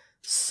we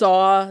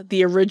saw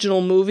the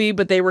original movie,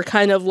 but they were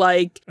kind of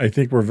like, I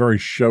think we're very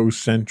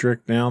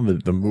show-centric now,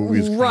 that the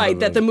movie's right,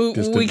 that the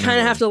movie we kind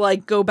of have to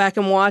like go back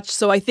and watch.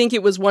 So I think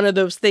it was one of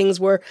those things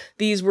where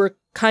these were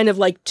kind of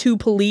like two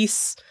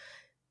police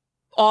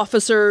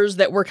officers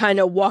that were kind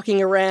of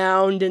walking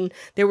around and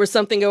there was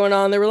something going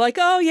on. They were like,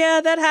 oh yeah,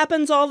 that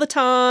happens all the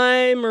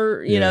time,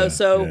 or you know,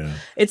 so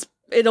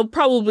it'll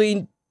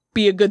probably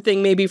be a good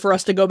thing maybe for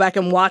us to go back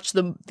and watch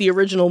the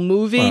original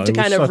movie to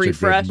kind of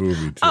refresh.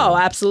 Oh,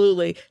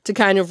 absolutely, to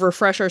kind of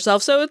refresh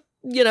ourselves. So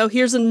you know,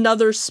 here's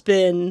another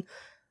spin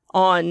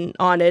on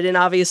it, and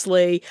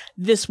obviously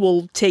this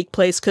will take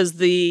place because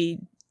the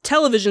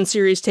television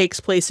series takes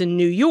place in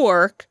New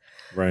York,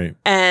 right?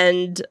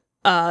 And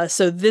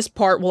so this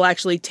part will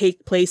actually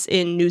take place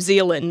in New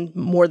Zealand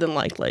more than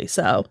likely.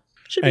 So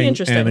should be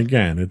interesting. And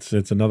again, it's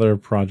another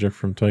project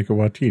from Taika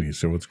Waititi,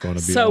 so it's going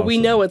to be awesome. We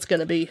know it's going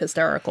to be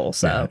hysterical.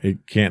 So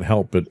it can't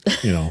help but,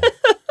 you know,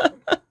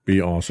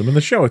 be awesome. And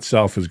the show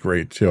itself is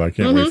great too. I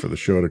can't wait for the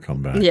show to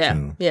come back.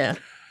 Yeah.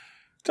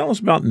 Tell us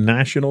about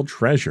National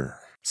Treasure.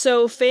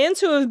 So fans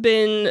who have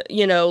been,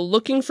 you know,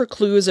 looking for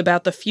clues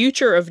about the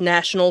future of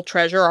National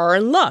Treasure are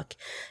in luck.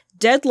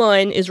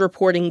 Deadline is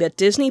reporting that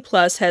Disney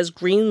Plus has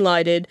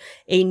greenlighted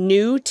a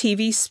new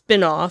TV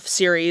spin-off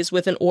series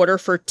with an order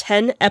for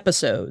 10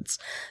 episodes.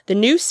 The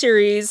new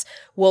series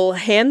will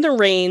hand the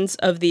reins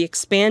of the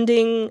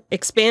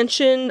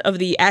expansion of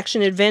the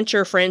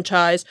action-adventure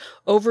franchise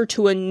over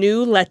to a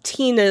new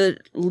Latina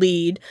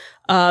lead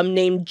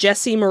named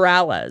Jessie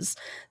Morales.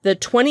 The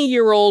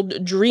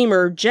 20-year-old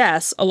dreamer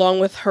Jess, along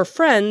with her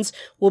friends,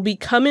 will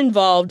become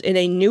involved in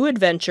a new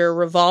adventure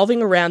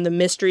revolving around the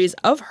mysteries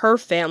of her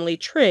family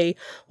tree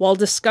while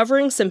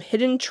discovering some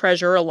hidden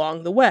treasure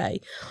along the way.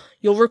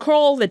 You'll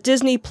recall that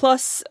Disney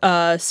Plus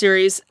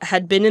series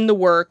had been in the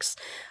works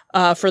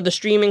for the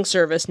streaming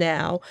service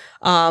now.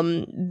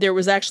 There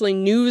was actually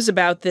news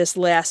about this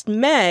last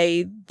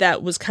May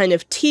that was kind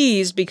of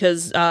teased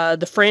because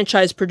the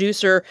franchise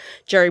producer,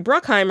 Jerry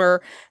Bruckheimer,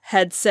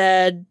 had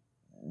said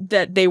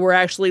that they were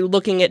actually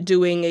looking at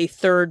doing a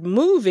third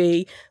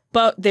movie,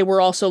 but they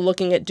were also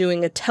looking at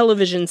doing a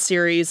television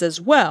series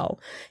as well.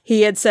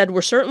 He had said,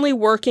 we're certainly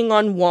working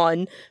on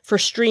one for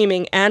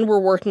streaming and we're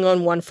working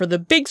on one for the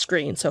big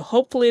screen. So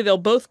hopefully they'll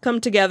both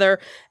come together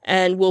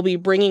and we'll be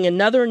bringing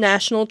another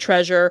national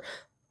treasure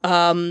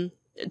to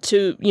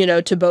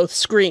both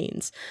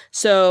screens.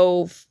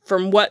 So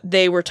from what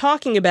they were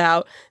talking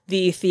about,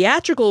 the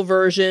theatrical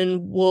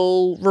version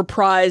will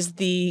reprise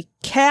the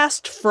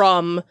cast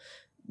from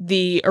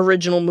the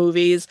original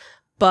movies,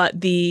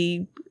 but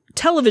the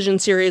television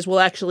series will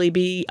actually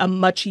be a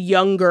much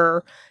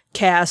younger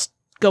cast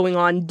going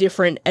on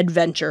different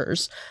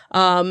adventures.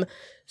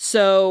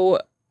 So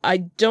I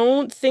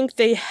don't think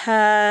they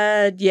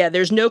had,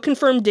 there's no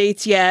confirmed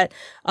dates yet,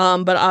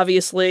 but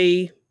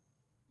obviously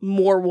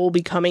more will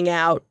be coming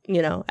out,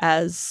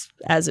 as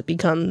it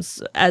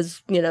becomes,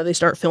 they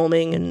start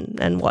filming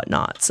and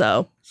whatnot.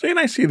 So, and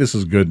I see this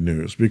as good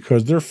news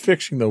because they're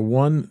fixing the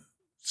one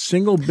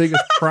single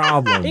biggest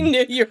problem. I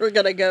knew you were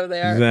going to go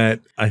there. That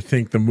I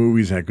think the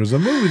movies had, because the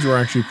movies were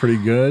actually pretty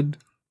good,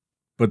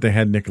 but they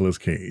had Nicolas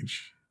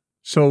Cage.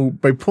 So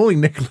by pulling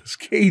Nicolas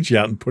Cage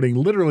out and putting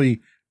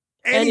literally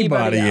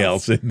anybody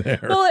else in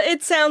there, well,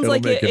 it sounds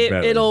like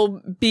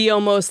it'll be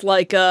almost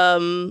like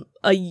a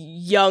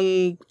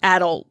young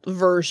adult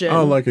version.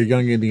 Oh, like a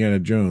young Indiana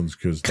Jones,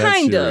 because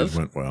that series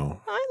went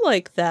well. I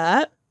like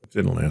that. It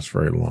didn't last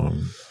very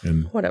long,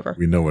 and whatever.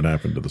 We know what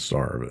happened to the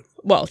star of it.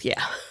 Well,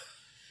 yeah.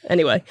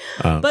 Anyway,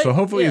 so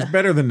hopefully it's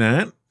better than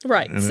that.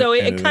 Right. So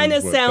it kind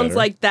of sounds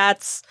like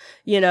that's,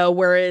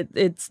 where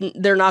it's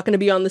they're not going to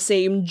be on the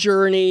same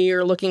journey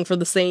or looking for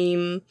the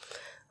same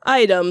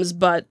items,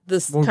 but the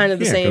same.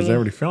 Because they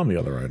already found the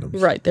other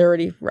items. Right. They're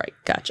already, right.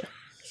 Gotcha.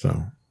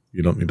 So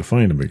you don't need to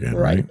find them again,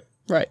 right?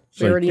 Right.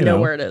 They already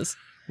know where it is.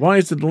 Why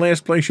is it the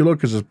last place you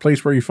look is the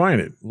place where you find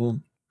it?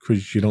 Well,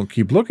 because you don't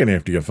keep looking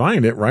after you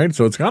find it, right?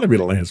 So it's got to be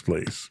the last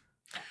place.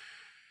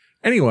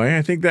 Anyway,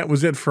 I think that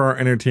was it for our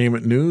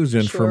entertainment news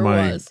and for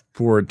my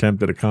poor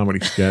attempt at a comedy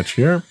sketch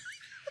here.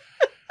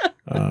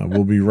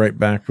 We'll be right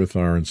back with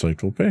our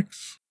insightful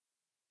picks.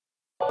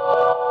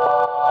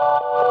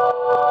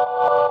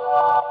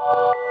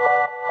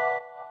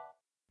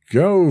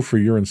 Go for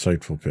your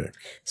insightful pick.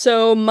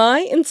 So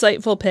my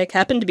insightful pick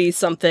happened to be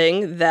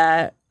something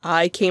that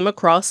I came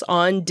across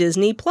on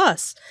Disney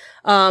Plus.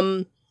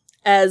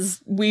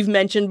 As we've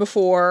mentioned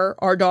before,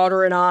 our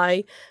daughter and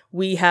I,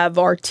 we have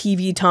our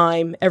TV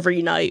time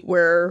every night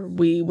where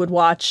we would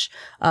watch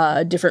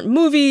different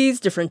movies,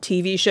 different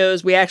TV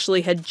shows. We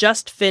actually had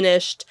just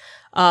finished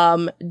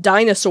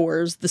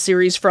Dinosaurs, the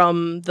series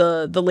from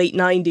the late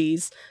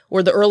 90s,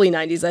 or the early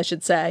 90s, I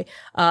should say.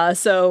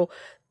 So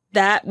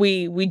that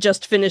we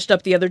just finished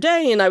up the other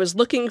day, and I was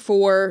looking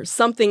for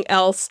something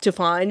else to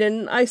find,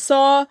 and I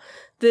saw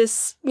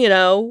this,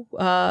 show,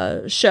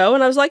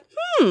 and I was like,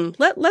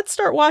 let's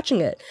start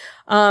watching it.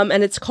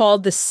 And it's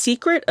called The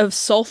Secret of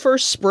Sulphur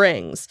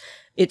Springs.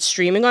 It's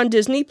streaming on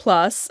Disney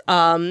Plus,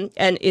 and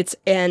it's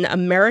an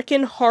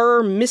American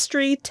horror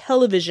mystery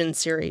television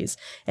series.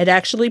 It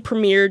actually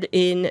premiered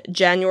in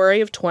January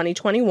of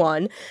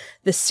 2021.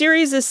 The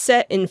series is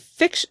set in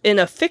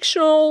a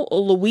fictional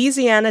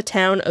Louisiana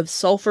town of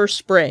Sulphur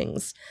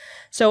Springs.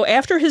 So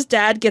after his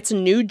dad gets a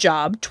new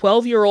job,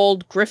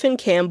 12-year-old Griffin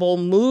Campbell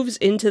moves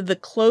into the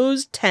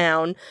closed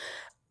down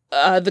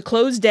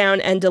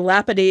and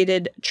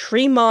dilapidated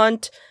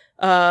Tremont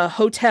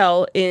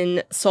hotel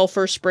in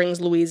Sulphur Springs,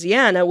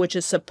 Louisiana, which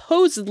is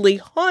supposedly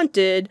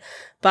haunted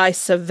by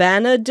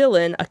Savannah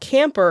Dillon, a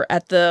camper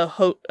at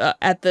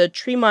the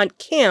Tremont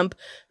camp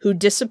who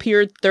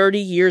disappeared 30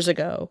 years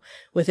ago.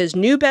 With his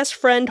new best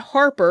friend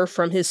Harper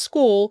from his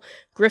school,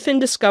 Griffin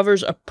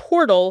discovers a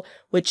portal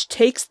which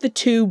takes the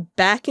two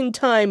back in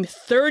time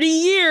 30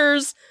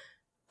 years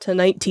to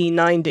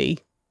 1990.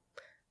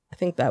 I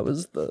think that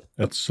was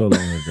That's so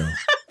long ago.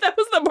 That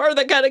was the part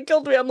that kind of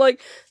killed me. I'm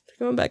like,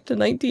 going back to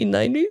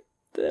 1990?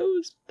 That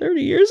was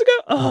 30 years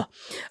ago?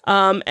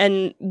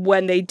 And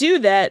when they do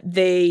that,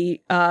 they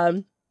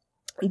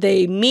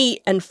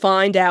meet and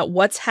find out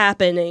what's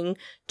happening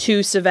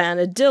to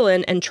Savannah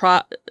Dillon and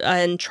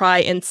try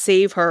and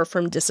save her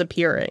from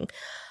disappearing.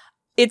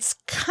 It's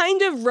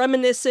kind of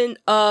reminiscent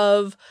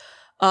of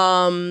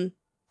the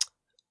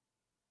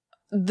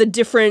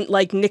different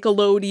like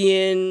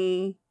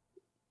Nickelodeon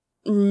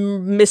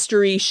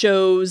mystery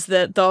shows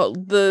that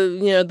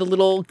the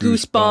little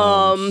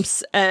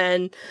Goosebumps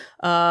and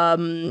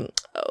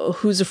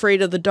Who's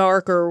Afraid of the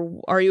Dark or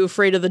Are You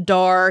Afraid of the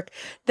Dark,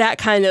 that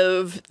kind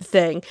of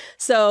thing.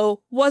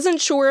 So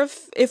wasn't sure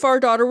if our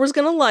daughter was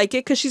gonna like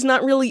it because she's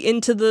not really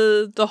into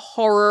the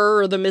horror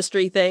or the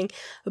mystery thing,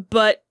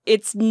 but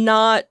it's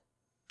not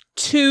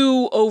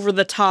too over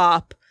the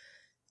top.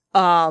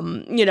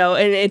 And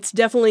it's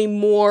definitely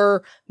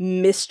more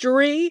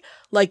mystery.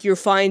 Like you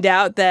find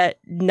out that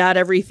not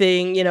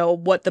everything,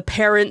 what the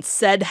parents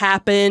said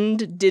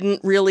happened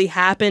didn't really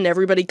happen.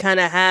 Everybody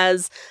kind of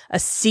has a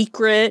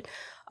secret.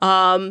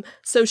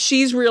 So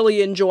she's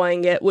really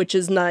enjoying it, which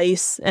is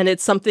nice. And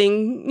it's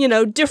something,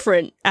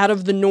 different out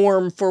of the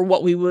norm for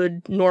what we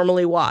would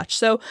normally watch.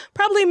 So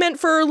probably meant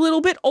for a little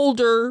bit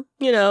older,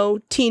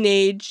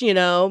 teenage,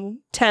 10,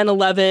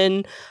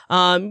 11,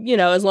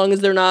 as long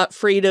as they're not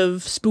afraid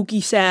of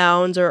spooky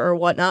sounds or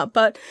whatnot.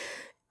 But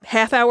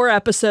half-hour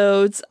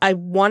episodes. I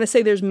want to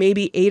say there's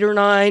maybe 8 or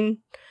 9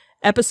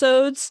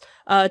 episodes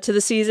to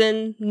the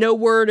season. No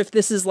word if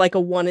this is like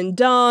a one and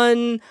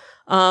done.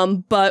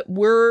 But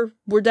we're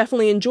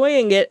definitely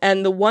enjoying it.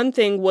 And the one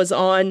thing was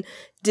on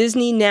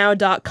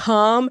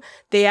DisneyNow.com.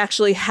 They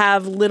actually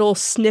have little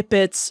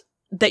snippets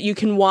that you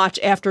can watch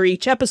after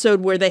each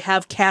episode where they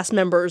have cast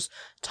members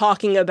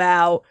talking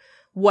about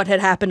what had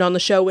happened on the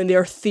show and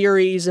their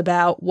theories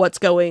about what's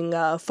going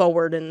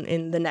forward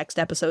in the next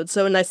episode.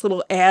 So a nice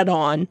little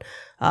add-on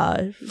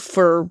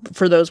for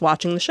those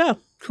watching the show.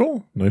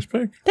 Cool. Nice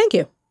pick. Thank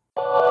you.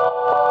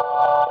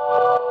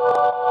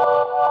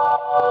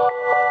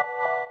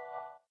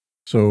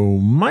 So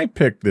my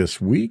pick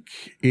this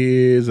week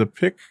is a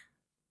pick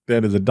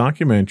that is a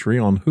documentary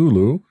on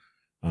Hulu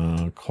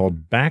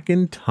called Back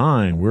in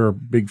Time. We're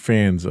big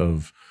fans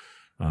of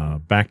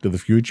Back to the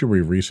Future.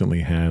 We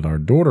recently had our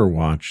daughter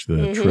watch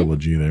the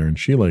trilogy there, and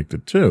she liked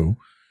it too.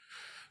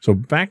 So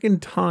Back in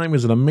Time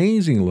is an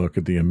amazing look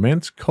at the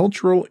immense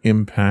cultural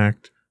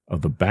impact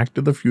of the Back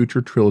to the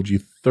Future trilogy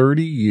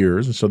 30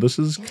 years. And so this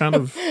is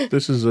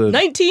this is a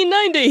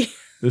 1990.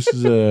 This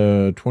is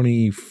a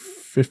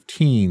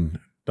 2015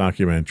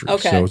 documentary.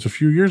 Okay. So it's a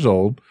few years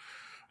old.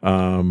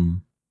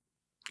 So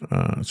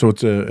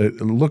it's a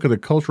look at the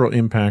cultural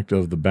impact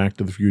of the Back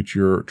to the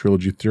Future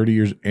trilogy 30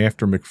 years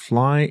after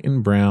McFly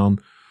and Brown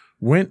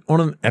went on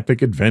an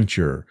epic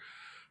adventure.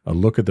 A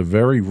look at the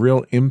very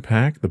real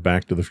impact the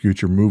Back to the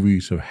Future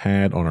movies have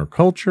had on our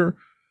culture.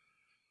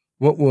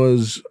 What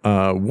was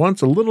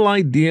once a little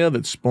idea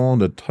that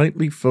spawned a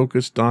tightly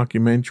focused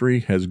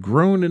documentary has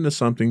grown into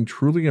something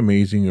truly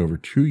amazing over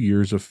 2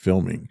 years of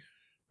filming.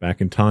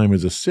 Back in Time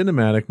is a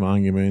cinematic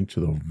monument to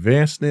the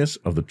vastness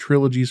of the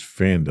trilogy's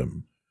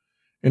fandom.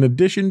 In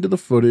addition to the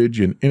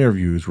footage and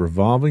interviews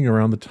revolving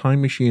around the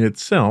time machine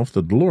itself,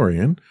 the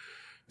DeLorean,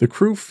 the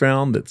crew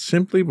found that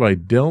simply by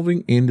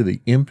delving into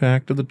the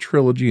impact of the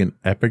trilogy, an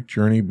epic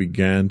journey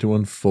began to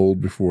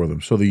unfold before them.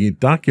 So the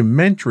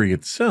documentary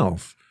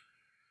itself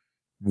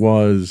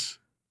was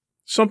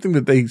something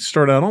that they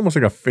started out almost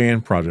like a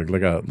fan project,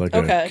 like a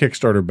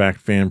Kickstarter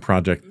backed fan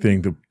project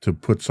thing to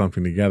put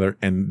something together,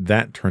 and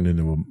that turned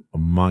into a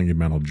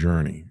monumental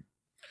journey.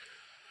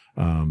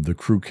 The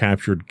crew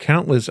captured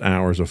countless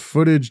hours of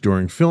footage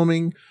during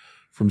filming,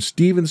 from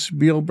Steven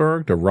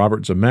Spielberg to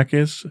Robert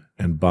Zemeckis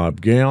and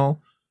Bob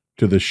Gale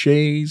to the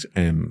Shays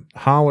and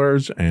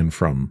Hollers, and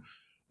from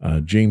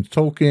James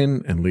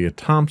Tolkien and Leah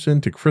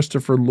Thompson to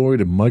Christopher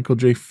Lloyd and Michael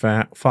J.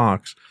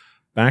 Fox.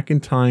 Back in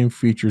Time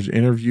features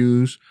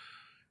interviews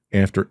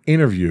after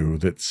interview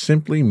that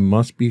simply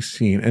must be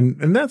seen.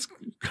 And that's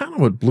kind of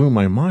what blew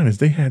my mind, is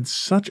they had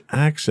such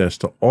access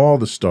to all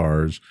the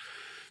stars.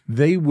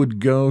 They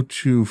would go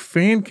to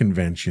fan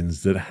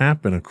conventions that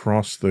happen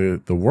across the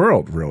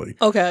world, really.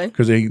 Okay.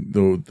 Because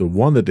the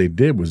one that they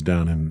did was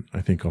down in,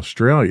 I think,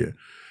 Australia.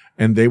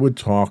 And they would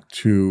talk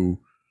to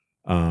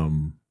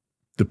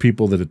the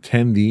people that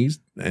attend these.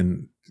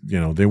 And,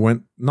 they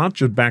went not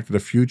just Back to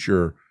the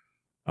Future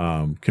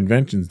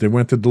conventions, they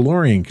went to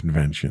DeLorean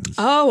conventions.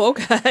 Oh,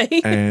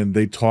 okay. And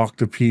they talked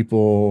to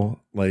people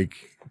like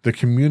the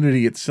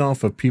community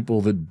itself of people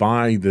that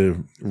buy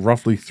the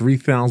roughly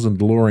 3,000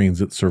 DeLoreans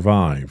that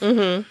survive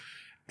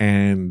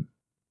and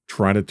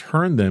try to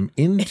turn them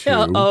into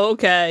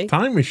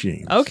time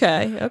machines.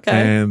 Okay.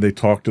 And they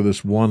talked to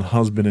this one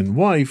husband and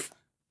wife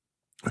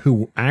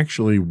who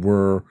actually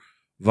were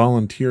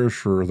volunteers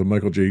for the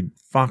Michael J.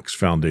 Fox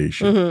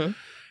Foundation.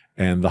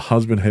 And the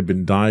husband had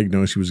been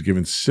diagnosed. He was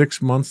given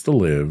 6 months to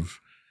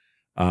live.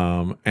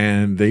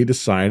 And they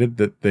decided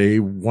that they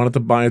wanted to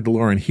buy a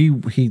DeLorean.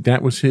 He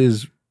that was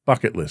his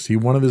bucket list. He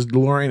wanted his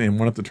DeLorean and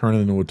wanted to turn it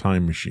into a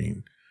time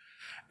machine.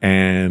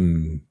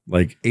 And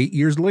like 8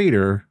 years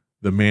later,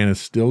 the man is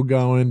still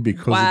going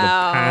because of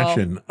the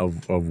passion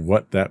of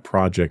what that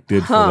project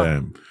did for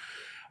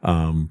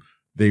them.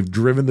 They've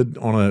driven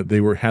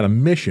had a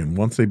mission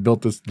once they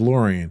built this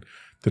DeLorean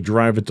to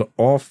drive it to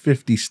all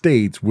 50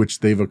 states,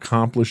 which they've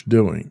accomplished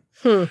doing.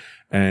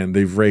 And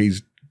they've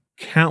raised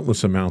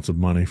countless amounts of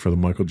money for the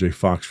Michael J.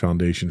 Fox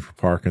Foundation for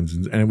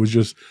Parkinson's. And it was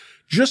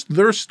just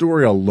their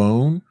story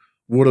alone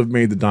would have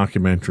made the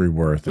documentary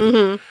worth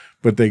it.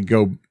 But they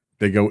go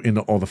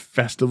into all the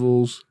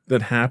festivals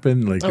that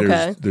happen. Like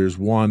there's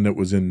one that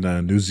was in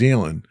New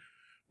Zealand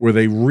where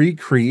they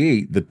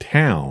recreate the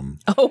town.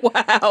 Oh,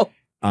 wow.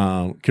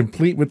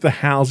 Complete with the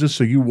houses.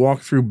 So you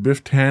walk through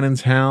Biff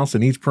Tannen's house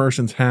and each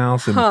person's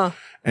house.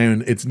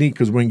 And it's neat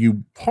because when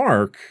you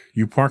park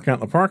out in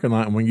the parking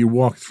lot. And when you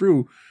walk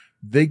through,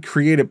 they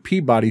created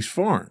Peabody's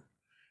farm.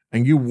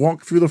 And you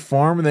walk through the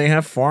farm and they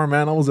have farm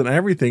animals and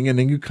everything. And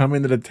then you come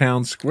into the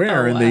town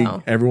square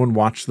everyone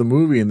watched the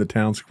movie in the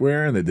town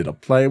square and they did a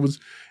play.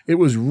 It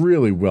was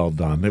really well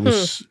done.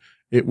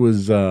 It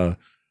was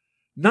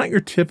not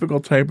your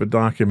typical type of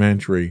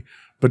documentary,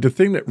 but the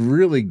thing that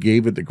really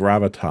gave it the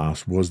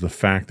gravitas was the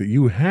fact that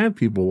you had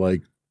people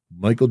like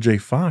Michael J.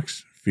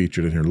 Fox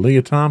featured in here,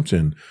 Leah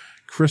Thompson,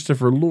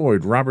 Christopher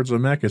Lloyd, Robert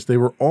Zemeckis. They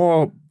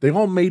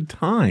all made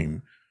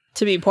time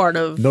to be part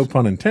of, no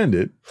pun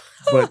intended,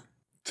 but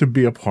to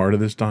be a part of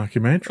this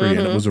documentary. And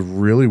it was a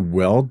really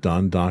well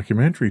done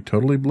documentary.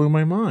 Totally blew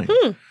my mind.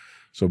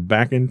 So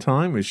Back in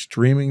Time is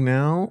streaming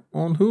now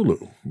on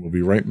Hulu. We'll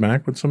be right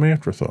back with some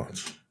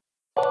afterthoughts.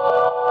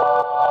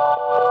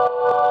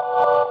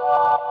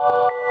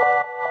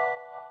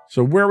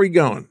 So where are we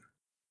going?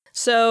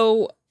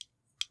 So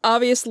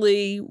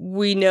obviously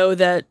we know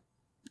that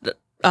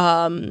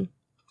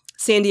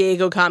San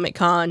Diego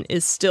Comic-Con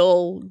is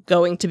still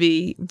going to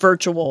be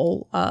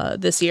virtual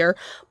this year,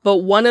 but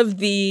one of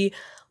the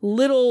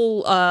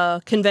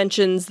little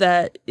conventions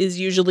that is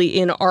usually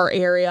in our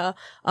area,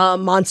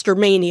 Monster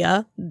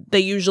Mania, they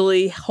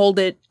usually hold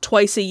it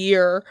twice a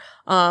year.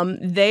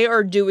 They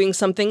are doing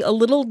something a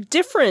little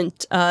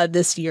different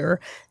this year.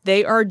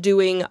 They are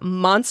doing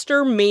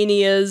Monster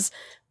Mania's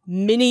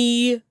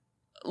mini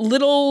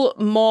little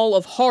mall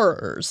of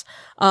horrors.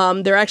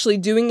 They're actually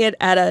doing it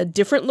at a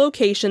different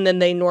location than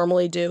they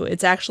normally do.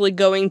 It's actually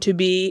going to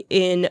be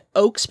in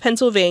Oaks,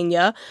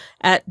 Pennsylvania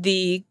at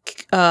the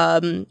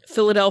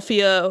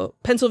Philadelphia,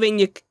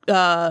 Pennsylvania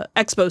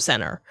Expo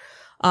Center.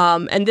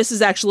 And this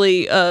is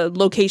actually a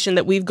location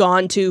that we've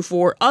gone to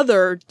for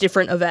other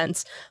different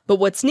events. But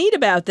what's neat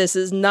about this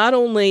is not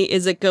only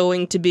is it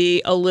going to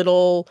be a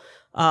little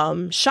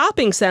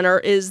shopping center,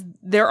 is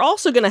they're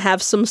also going to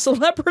have some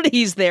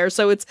celebrities there.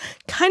 So it's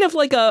kind of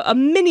like a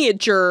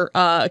miniature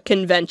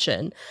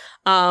convention.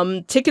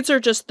 Tickets are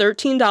just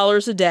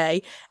 $13 a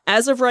day.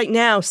 As of right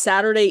now,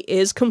 Saturday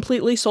is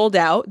completely sold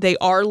out. They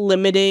are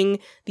limiting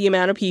the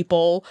amount of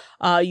people.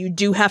 You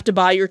do have to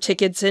buy your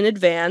tickets in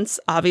advance.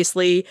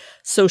 Obviously,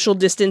 social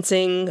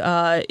distancing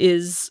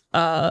is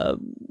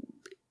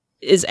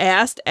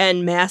asked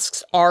and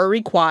masks are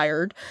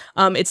required.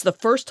 It's the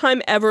first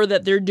time ever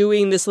that they're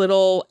doing this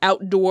little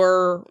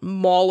outdoor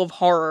mall of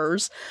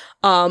horrors.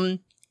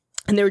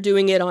 And they're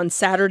doing it on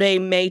Saturday,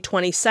 May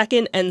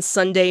 22nd and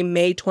Sunday,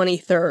 May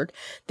 23rd.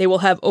 They will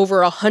have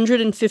over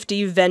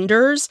 150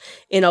 vendors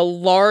in a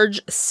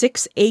large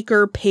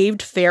 6-acre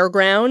paved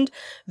fairground.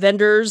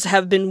 Vendors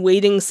have been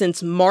waiting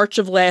since March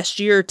of last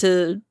year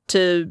to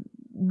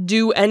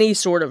do any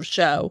sort of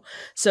show.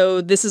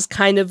 So this is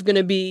kind of going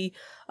to be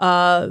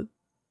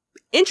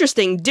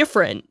interesting,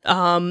 different,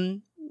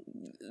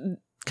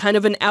 kind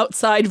of an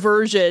outside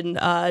version.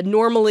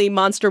 Normally,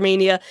 Monster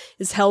Mania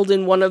is held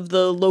in one of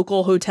the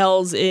local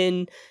hotels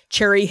in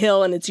Cherry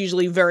Hill, and it's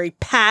usually very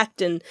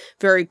packed and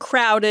very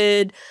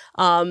crowded.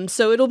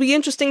 So it'll be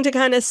interesting to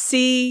kind of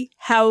see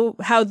how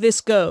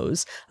this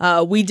goes.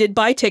 We did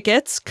buy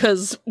tickets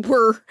because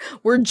we're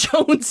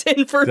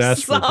jonesing for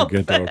desperate something.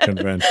 To get to a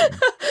convention.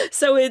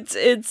 So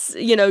it's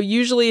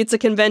usually it's a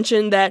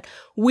convention that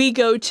we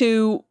go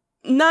to,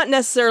 not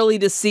necessarily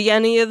to see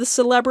any of the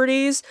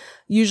celebrities,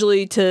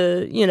 usually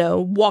to,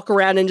 walk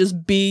around and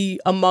just be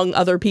among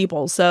other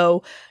people.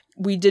 So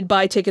we did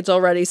buy tickets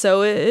already.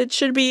 So it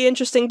should be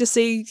interesting to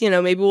see,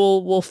 maybe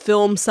we'll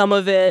film some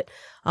of it,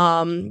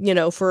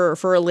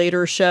 for a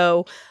later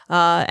show.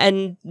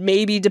 And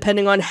maybe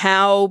depending on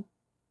how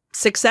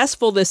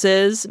successful this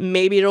is,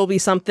 maybe it'll be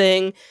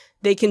something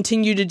they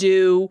continue to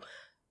do,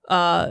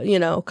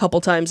 a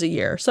couple times a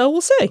year. So we'll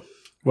see.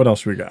 What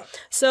else we got?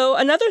 So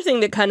another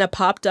thing that kind of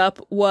popped up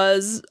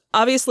was,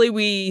 obviously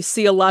we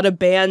see a lot of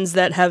bands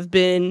that have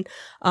been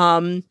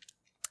coming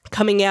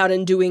out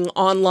and doing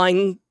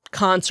online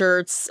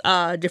concerts,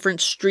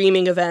 different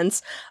streaming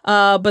events.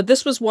 But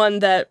this was one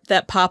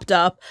that popped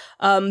up.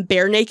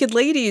 Bare Naked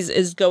Ladies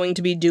is going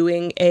to be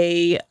doing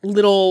a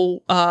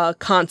little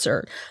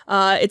concert.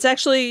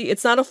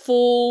 It's not a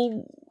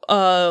full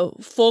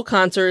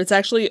concert. It's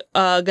actually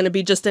going to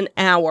be just an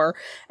hour,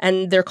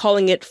 and they're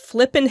calling it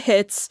Flippin'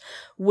 Hits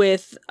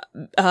with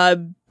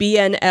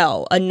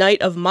BNL, a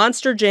night of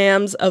monster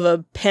jams of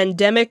a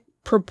pandemic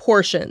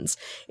proportions.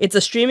 It's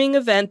a streaming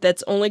event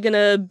that's only going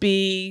to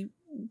be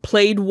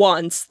played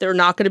once. They're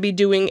not going to be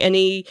doing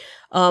any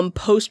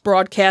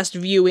post-broadcast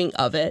viewing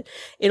of it.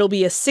 It'll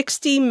be a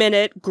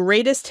 60-minute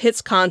greatest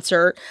hits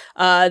concert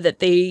that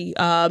they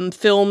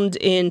filmed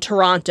in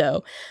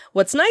Toronto.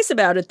 What's nice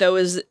about it, though,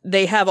 is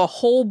they have a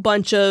whole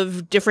bunch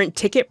of different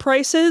ticket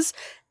prices,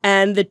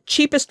 and the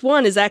cheapest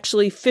one is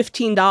actually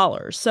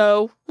 $15.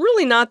 So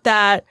really not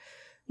that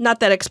not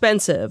that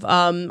expensive.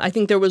 I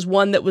think there was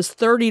one that was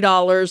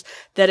 $30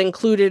 that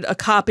included a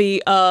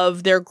copy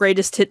of their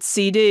greatest hits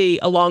CD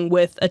along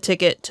with a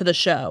ticket to the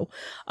show.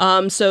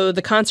 So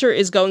the concert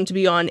is going to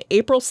be on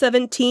April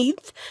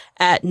 17th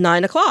at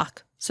 9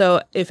 o'clock.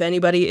 So if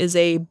anybody is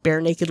a Bare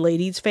Naked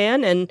Ladies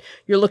fan and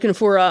you're looking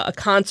for a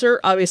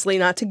concert, obviously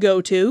not to go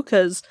to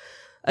because,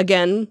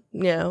 again,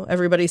 you know,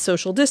 everybody's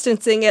social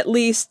distancing, at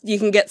least you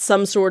can get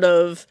some sort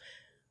of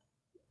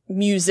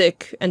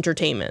music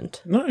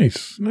entertainment.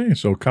 Nice.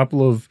 So a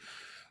couple of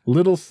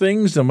little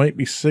things that might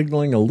be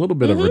signaling a little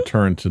bit of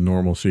return to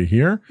normalcy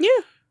here. Yeah.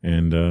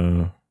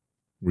 And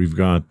we've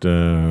got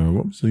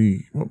what was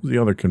the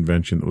other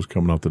convention that was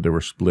coming up that they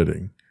were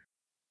splitting?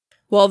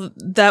 Well,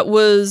 that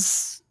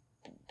was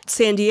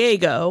San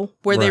Diego,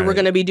 where they were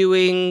going to be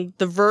doing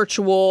the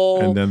virtual,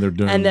 and then they're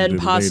doing, and then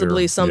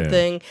possibly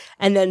something,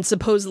 and then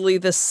supposedly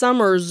this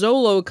summer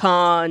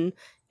ZoloCon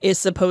is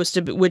supposed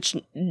to be, which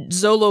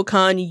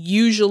ZoloCon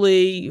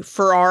usually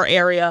for our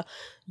area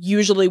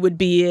usually would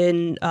be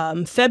in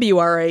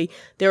February.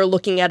 They're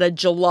looking at a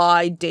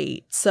July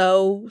date.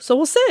 So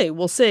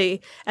we'll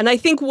see. And I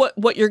think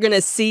what you're going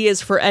to see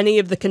is for any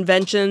of the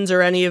conventions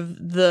or any of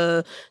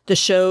the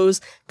shows,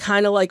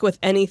 kind of like with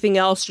anything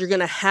else, you're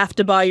going to have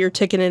to buy your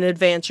ticket in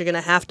advance. You're going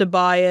to have to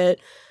buy it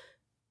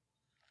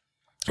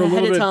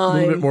ahead of time. A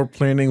little bit more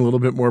planning, a little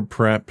bit more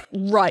prep.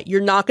 Right.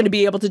 You're not going to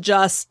be able to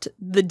just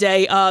the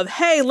day of,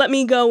 hey, let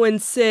me go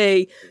and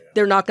see.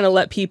 They're not going to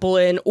let people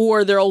in,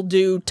 or they'll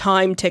do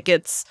time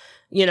tickets,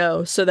 you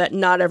know, so that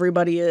not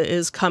everybody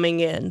is coming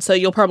in. So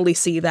you'll probably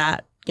see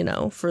that, you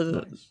know, for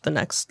the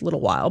next little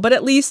while. But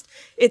at least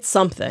it's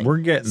something. We're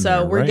getting there.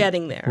 So we're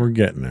getting there. We're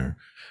getting there.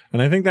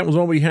 And I think that was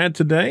all we had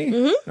today.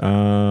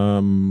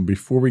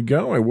 Before we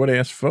go, I would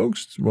ask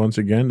folks, once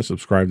again, to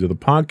subscribe to the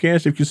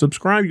podcast. If you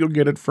subscribe, you'll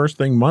get it first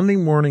thing Monday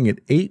morning at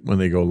 8 when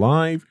they go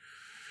live.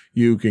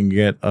 You can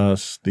get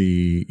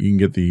the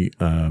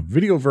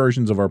video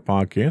versions of our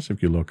podcast.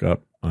 If you look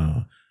up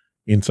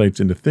Insights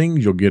into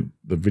Things, you'll get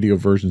the video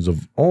versions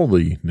of all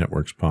the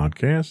network's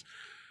podcasts.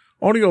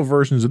 Audio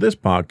versions of this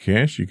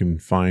podcast you can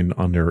find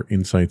under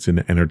Insights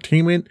into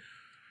Entertainment.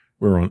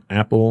 We're on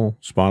Apple,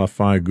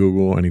 Spotify,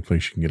 Google, any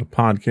place you can get a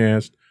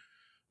podcast.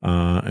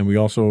 And we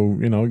also,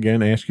 you know,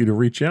 again, ask you to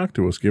reach out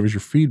to us. Give us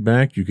your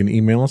feedback. You can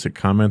email us at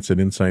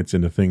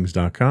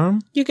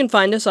comments@insightsintothings.com. You can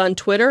find us on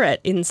Twitter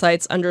at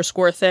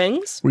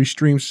insights_things. We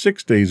stream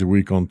 6 days a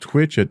week on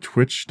Twitch at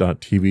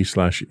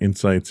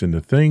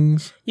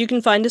twitch.tv/insightsintothings. You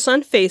can find us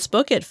on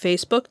Facebook at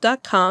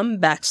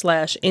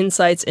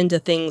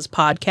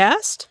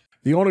facebook.com/insightsintothingspodcast.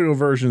 The audio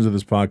versions of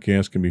this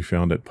podcast can be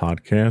found at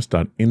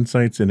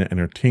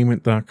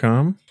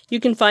podcast.insightsintoentertainment.com.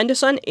 You can find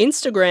us on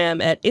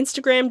Instagram at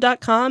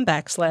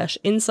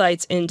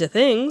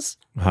instagram.com/insightsintothings.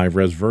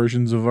 High-res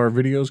versions of our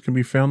videos can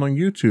be found on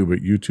YouTube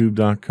at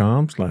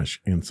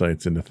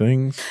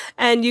youtube.com/insightsintothings.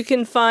 And you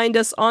can find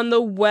us on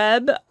the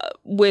web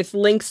with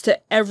links to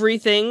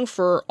everything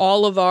for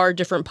all of our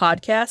different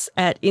podcasts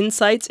at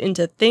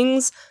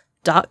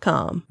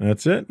insightsintothings.com.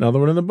 That's it. Another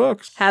one in the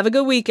books. Have a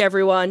good week,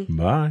 everyone.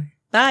 Bye.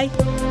 Bye.